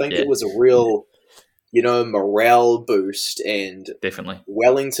 and I think it was a real, morale boost. And definitely.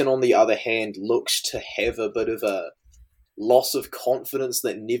 Wellington, on the other hand, looks to have a bit of a loss of confidence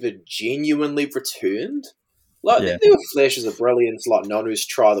that never genuinely returned. Like there were flashes of brilliance, like Nonu's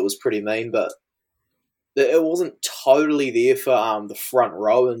try that was pretty mean, but it wasn't totally there for the front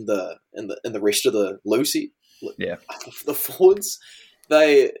row and the rest of the Lucy. Yeah, the forwards.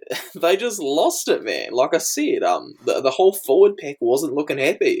 They just lost it, man. Like I said, the whole forward pack wasn't looking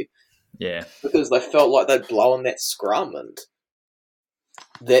happy. Yeah, because they felt like they'd blown that scrum, and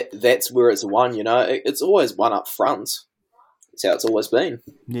that's where it's won. It's always won up front. That's how it's always been.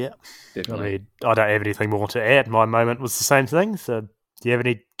 Yeah, definitely. I mean, I don't have anything more to add. My moment was the same thing. So, do you have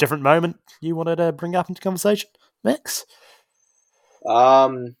any different moment you wanted to bring up into conversation, Max?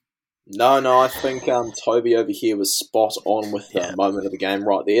 No, I think Toby over here was spot on with the moment of the game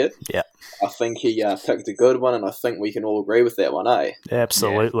right there. Yeah. I think he picked a good one, and I think we can all agree with that one, eh?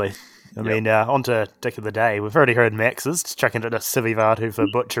 Absolutely. Yeah. I mean, on to Dick of the Day. We've already heard Max's, chucking it to Sivivatu for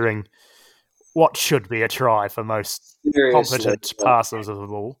butchering what should be a try for most competent passers of the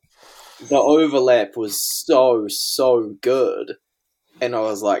ball. The overlap was so good, and I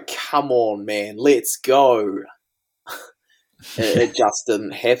was like, come on, man, let's go. It just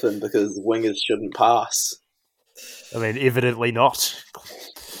didn't happen because wingers shouldn't pass. I mean, evidently not.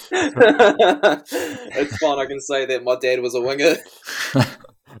 It's fine, I can say that my dad was a winger.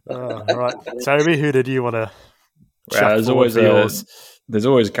 Right. Toby, who did you want to there's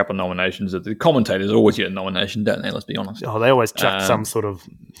always a couple of nominations. The commentators always get a nomination, don't they? Let's be honest. Oh, they always chuck some sort of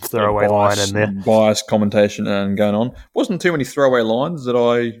throwaway line in there. Biased commentation and going on. Wasn't too many throwaway lines that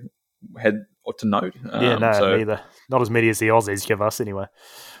I had to note. Neither. Not as many as the Aussies give us, anyway.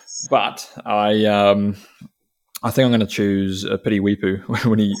 But I think I'm going to choose Piti Wipu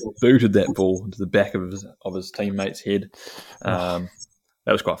when he booted that ball to the back of his teammate's head. That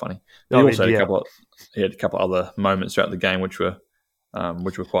was quite funny. He also had a couple other moments throughout the game which were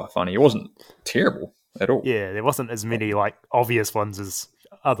quite funny. It wasn't terrible at all. Yeah, there wasn't as many obvious ones as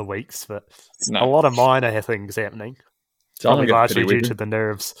other weeks, but a lot of minor things happening. So probably largely due to the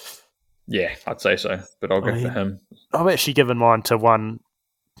nerves. Yeah, I'd say so, but I'll go for him. I've actually given mine to one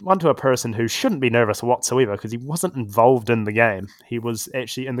to a person who shouldn't be nervous whatsoever because he wasn't involved in the game. He was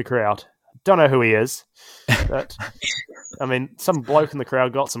actually in the crowd. Don't know who he is, but I mean, some bloke in the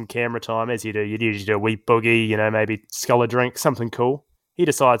crowd got some camera time, as you do. You'd usually do a wee boogie, maybe scull a drink, something cool. He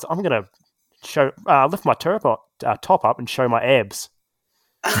decides, I'm going to lift my top up and show my abs.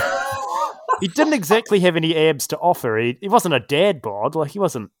 He didn't exactly have any abs to offer. He wasn't a dad bod, he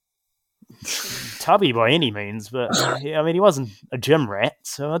wasn't tubby by any means, but he wasn't a gym rat,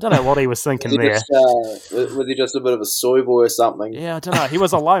 so I don't know what he was thinking there. Was he just a bit of a soy boy or something? Yeah, I don't know. He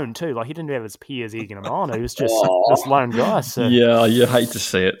was alone too. He didn't have his peers egging him on. He was just this lone guy. So. Yeah, you hate to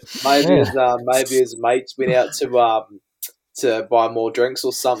see it. Maybe his mates went out to buy more drinks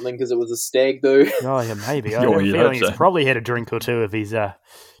or something because it was a stag do. Oh yeah, maybe. I have a feeling he's probably had a drink or two if he's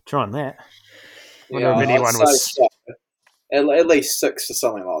trying that. I wonder if anyone was. At least 6 or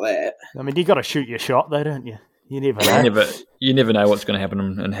something like that. I mean, you got to shoot your shot, though, don't you? You never know. You never know what's going to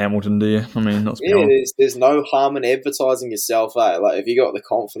happen in Hamilton, do you? I mean, there's no harm in advertising yourself, eh? If you got the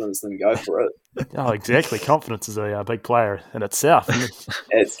confidence, then go for it. Oh, exactly. Confidence is a big player in itself.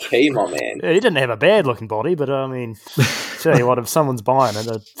 It's key, my man. He didn't have a bad-looking body, but I mean, tell you what, if someone's buying it,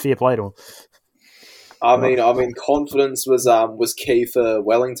 a fair play to him. I mean, confidence was key for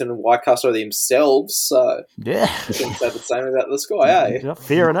Wellington and Waikato themselves. So yeah, I can say the same about this guy, eh? Yeah,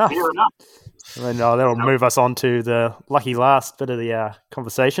 fair enough. I mean, that'll move us on to the lucky last bit of the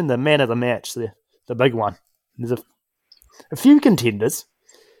conversation, the man of the match, the big one. There's a few contenders.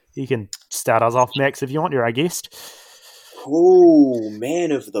 You can start us off, Max, if you want. You're our guest. Ooh,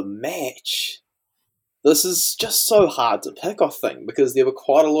 man of the match. This is just so hard to pick, I think, because there were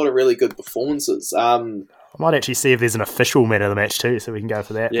quite a lot of really good performances. I might actually see if there's an official man of the match too, so we can go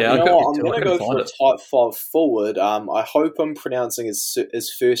for that. Yeah, I'm going to go for a type 5 forward. I hope I'm pronouncing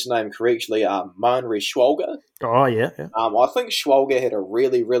his first name correctly. Maunri Schwalger. Oh, yeah. I think Schwalger had a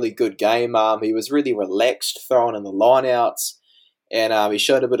really, really good game. He was really relaxed throwing in the lineouts, and he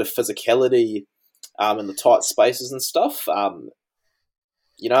showed a bit of physicality in the tight spaces and stuff.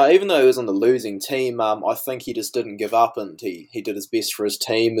 Even though he was on the losing team, I think he just didn't give up, and he did his best for his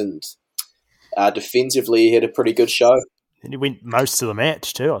team, and defensively he had a pretty good show. And he went most of the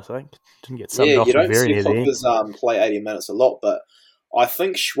match too, I think. Didn't get subbed off very near you don't see Fockers play 80 minutes a lot, but I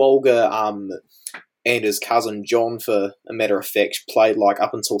think Schwalger and his cousin John, for a matter of fact, played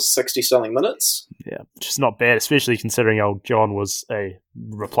up until 60-something minutes. Yeah, which is not bad, especially considering old John was a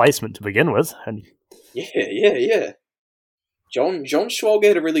replacement to begin with. And Yeah. John Schwalger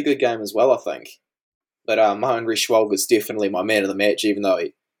had a really good game as well, I think. But Henry Schwalger is definitely my man of the match, even though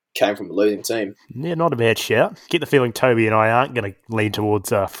he came from a losing team. Yeah, not a bad shout. Get the feeling Toby and I aren't going to lean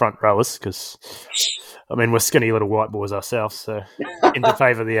towards front rowers because, I mean, we're skinny little white boys ourselves, so into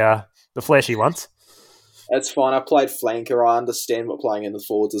favour the flashy ones. That's fine. I played flanker. I understand what playing in the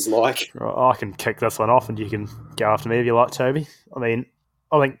forwards is like. I can kick this one off and you can go after me if you like, Toby. I mean,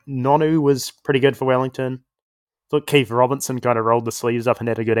 I think Nonu was pretty good for Wellington. Look, Keith Robinson kind of rolled the sleeves up and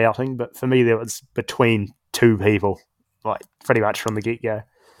had a good outing, but for me, there was between two people, like pretty much from the get-go.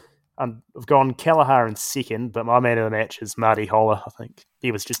 I've gone Kelleher in second, but my man of the match is Marty Holler, I think.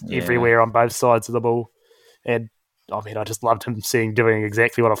 He was just everywhere on both sides of the ball. And, I mean, I just loved him doing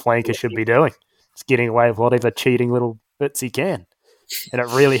exactly what a flanker should be doing. Just getting away with whatever cheating little bits he can. And it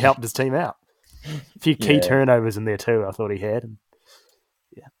really helped his team out. A few key turnovers in there too, I thought he had.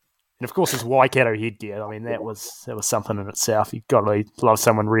 And of course his Waikato headgear. I mean, that was something in itself. You've got to love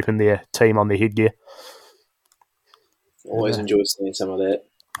someone repping their team on their headgear. Always enjoy seeing some of that.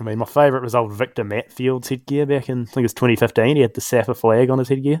 I mean, my favourite was old Victor Matfield's headgear back in, I think it was 2015. He had the Safa flag on his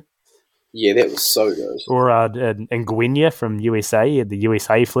headgear. Yeah, that was so good. Or Nguyen from USA, he had the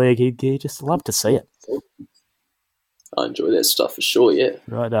USA flag headgear. Just love to see it. I enjoy that stuff for sure, yeah.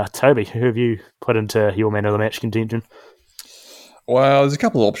 Right, Toby, who have you put into your man of the match contention? Well, there's a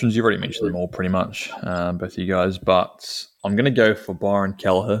couple of options. You've already mentioned them all pretty much, both of you guys. But I'm going to go for Byron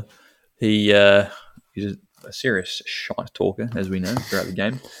Kelleher. He's a serious shite talker, as we know, throughout the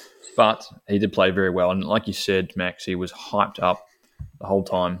game. But he did play very well. And like you said, Max, he was hyped up the whole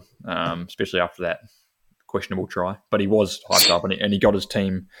time, especially after that questionable try. But he was hyped up, and he got his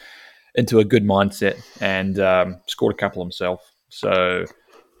team into a good mindset and scored a couple himself. So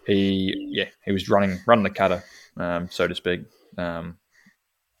he was running the cutter, so to speak.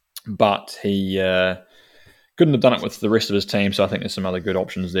 But he couldn't have done it with the rest of his team, so I think there's some other good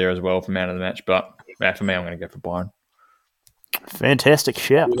options there as well for man of the match. But for me, I'm going to go for Byron. Fantastic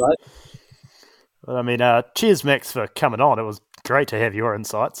shout. Well, I mean, cheers, Max, for coming on. It was great to have your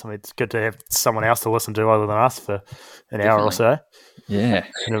insights. I mean, it's good to have someone else to listen to other than us for an hour or so. Yeah.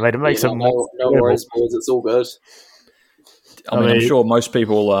 And it makes it no worries, boys. It's all good. I mean, I'm sure most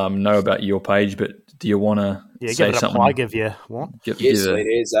people know about your page, but do you want to say give it something? A plug if you want. Yes, it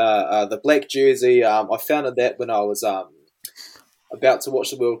is. The black jersey, I founded that when I was about to watch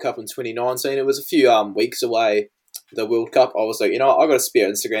the World Cup in 2019. It was a few weeks away, the World Cup. I was like, I got a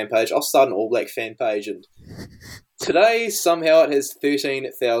spare Instagram page. I'll start an All Black fan page. And today, somehow, it has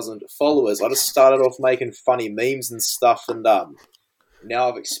 13,000 followers. I just started off making funny memes and stuff, and now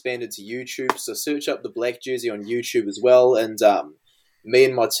I've expanded to YouTube. So search up the black jersey on YouTube as well. And me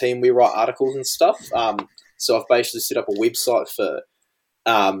and my team, we write articles and stuff. So I've basically set up a website for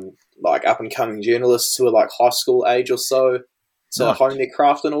like up and coming journalists who are like high school age or so to hone their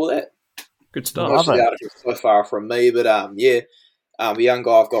craft and all that. Good stuff. Most of the articles so far from me, but a young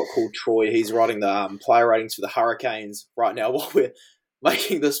guy I've got called Troy. He's writing the player ratings for the Hurricanes right now while we're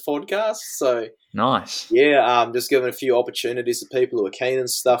making this podcast. So nice. Yeah, just giving a few opportunities to people who are keen and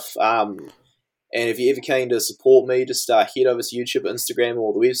stuff. And if you're ever keen to support me, just head over to YouTube, Instagram,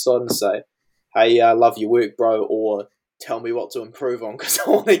 or the website and say, hey, I love your work, bro, or tell me what to improve on because I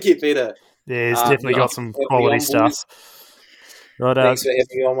want to get better. Yeah, he's definitely got some quality stuff. Right, thanks for having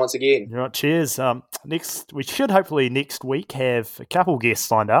me on once again. Right, cheers. We should hopefully next week have a couple guests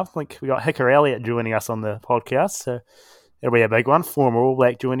lined up. I think we got Hicker Elliott joining us on the podcast, so it'll be a big one. Former All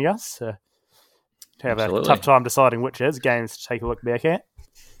Black joining us. So have a tough time deciding which games to take a look back at.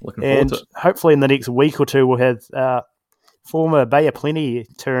 Looking forward to it. Hopefully in the next week or two we'll have former Bay of Plenty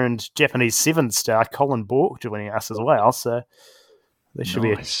turned Japanese Sevens star Colin Bork joining us as well. So there should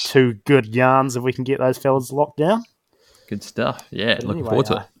be two good yarns if we can get those fellas locked down. Good stuff. Yeah, looking forward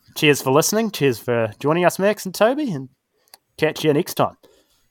to it. Cheers for listening. Cheers for joining us, Max and Toby, and catch you next time.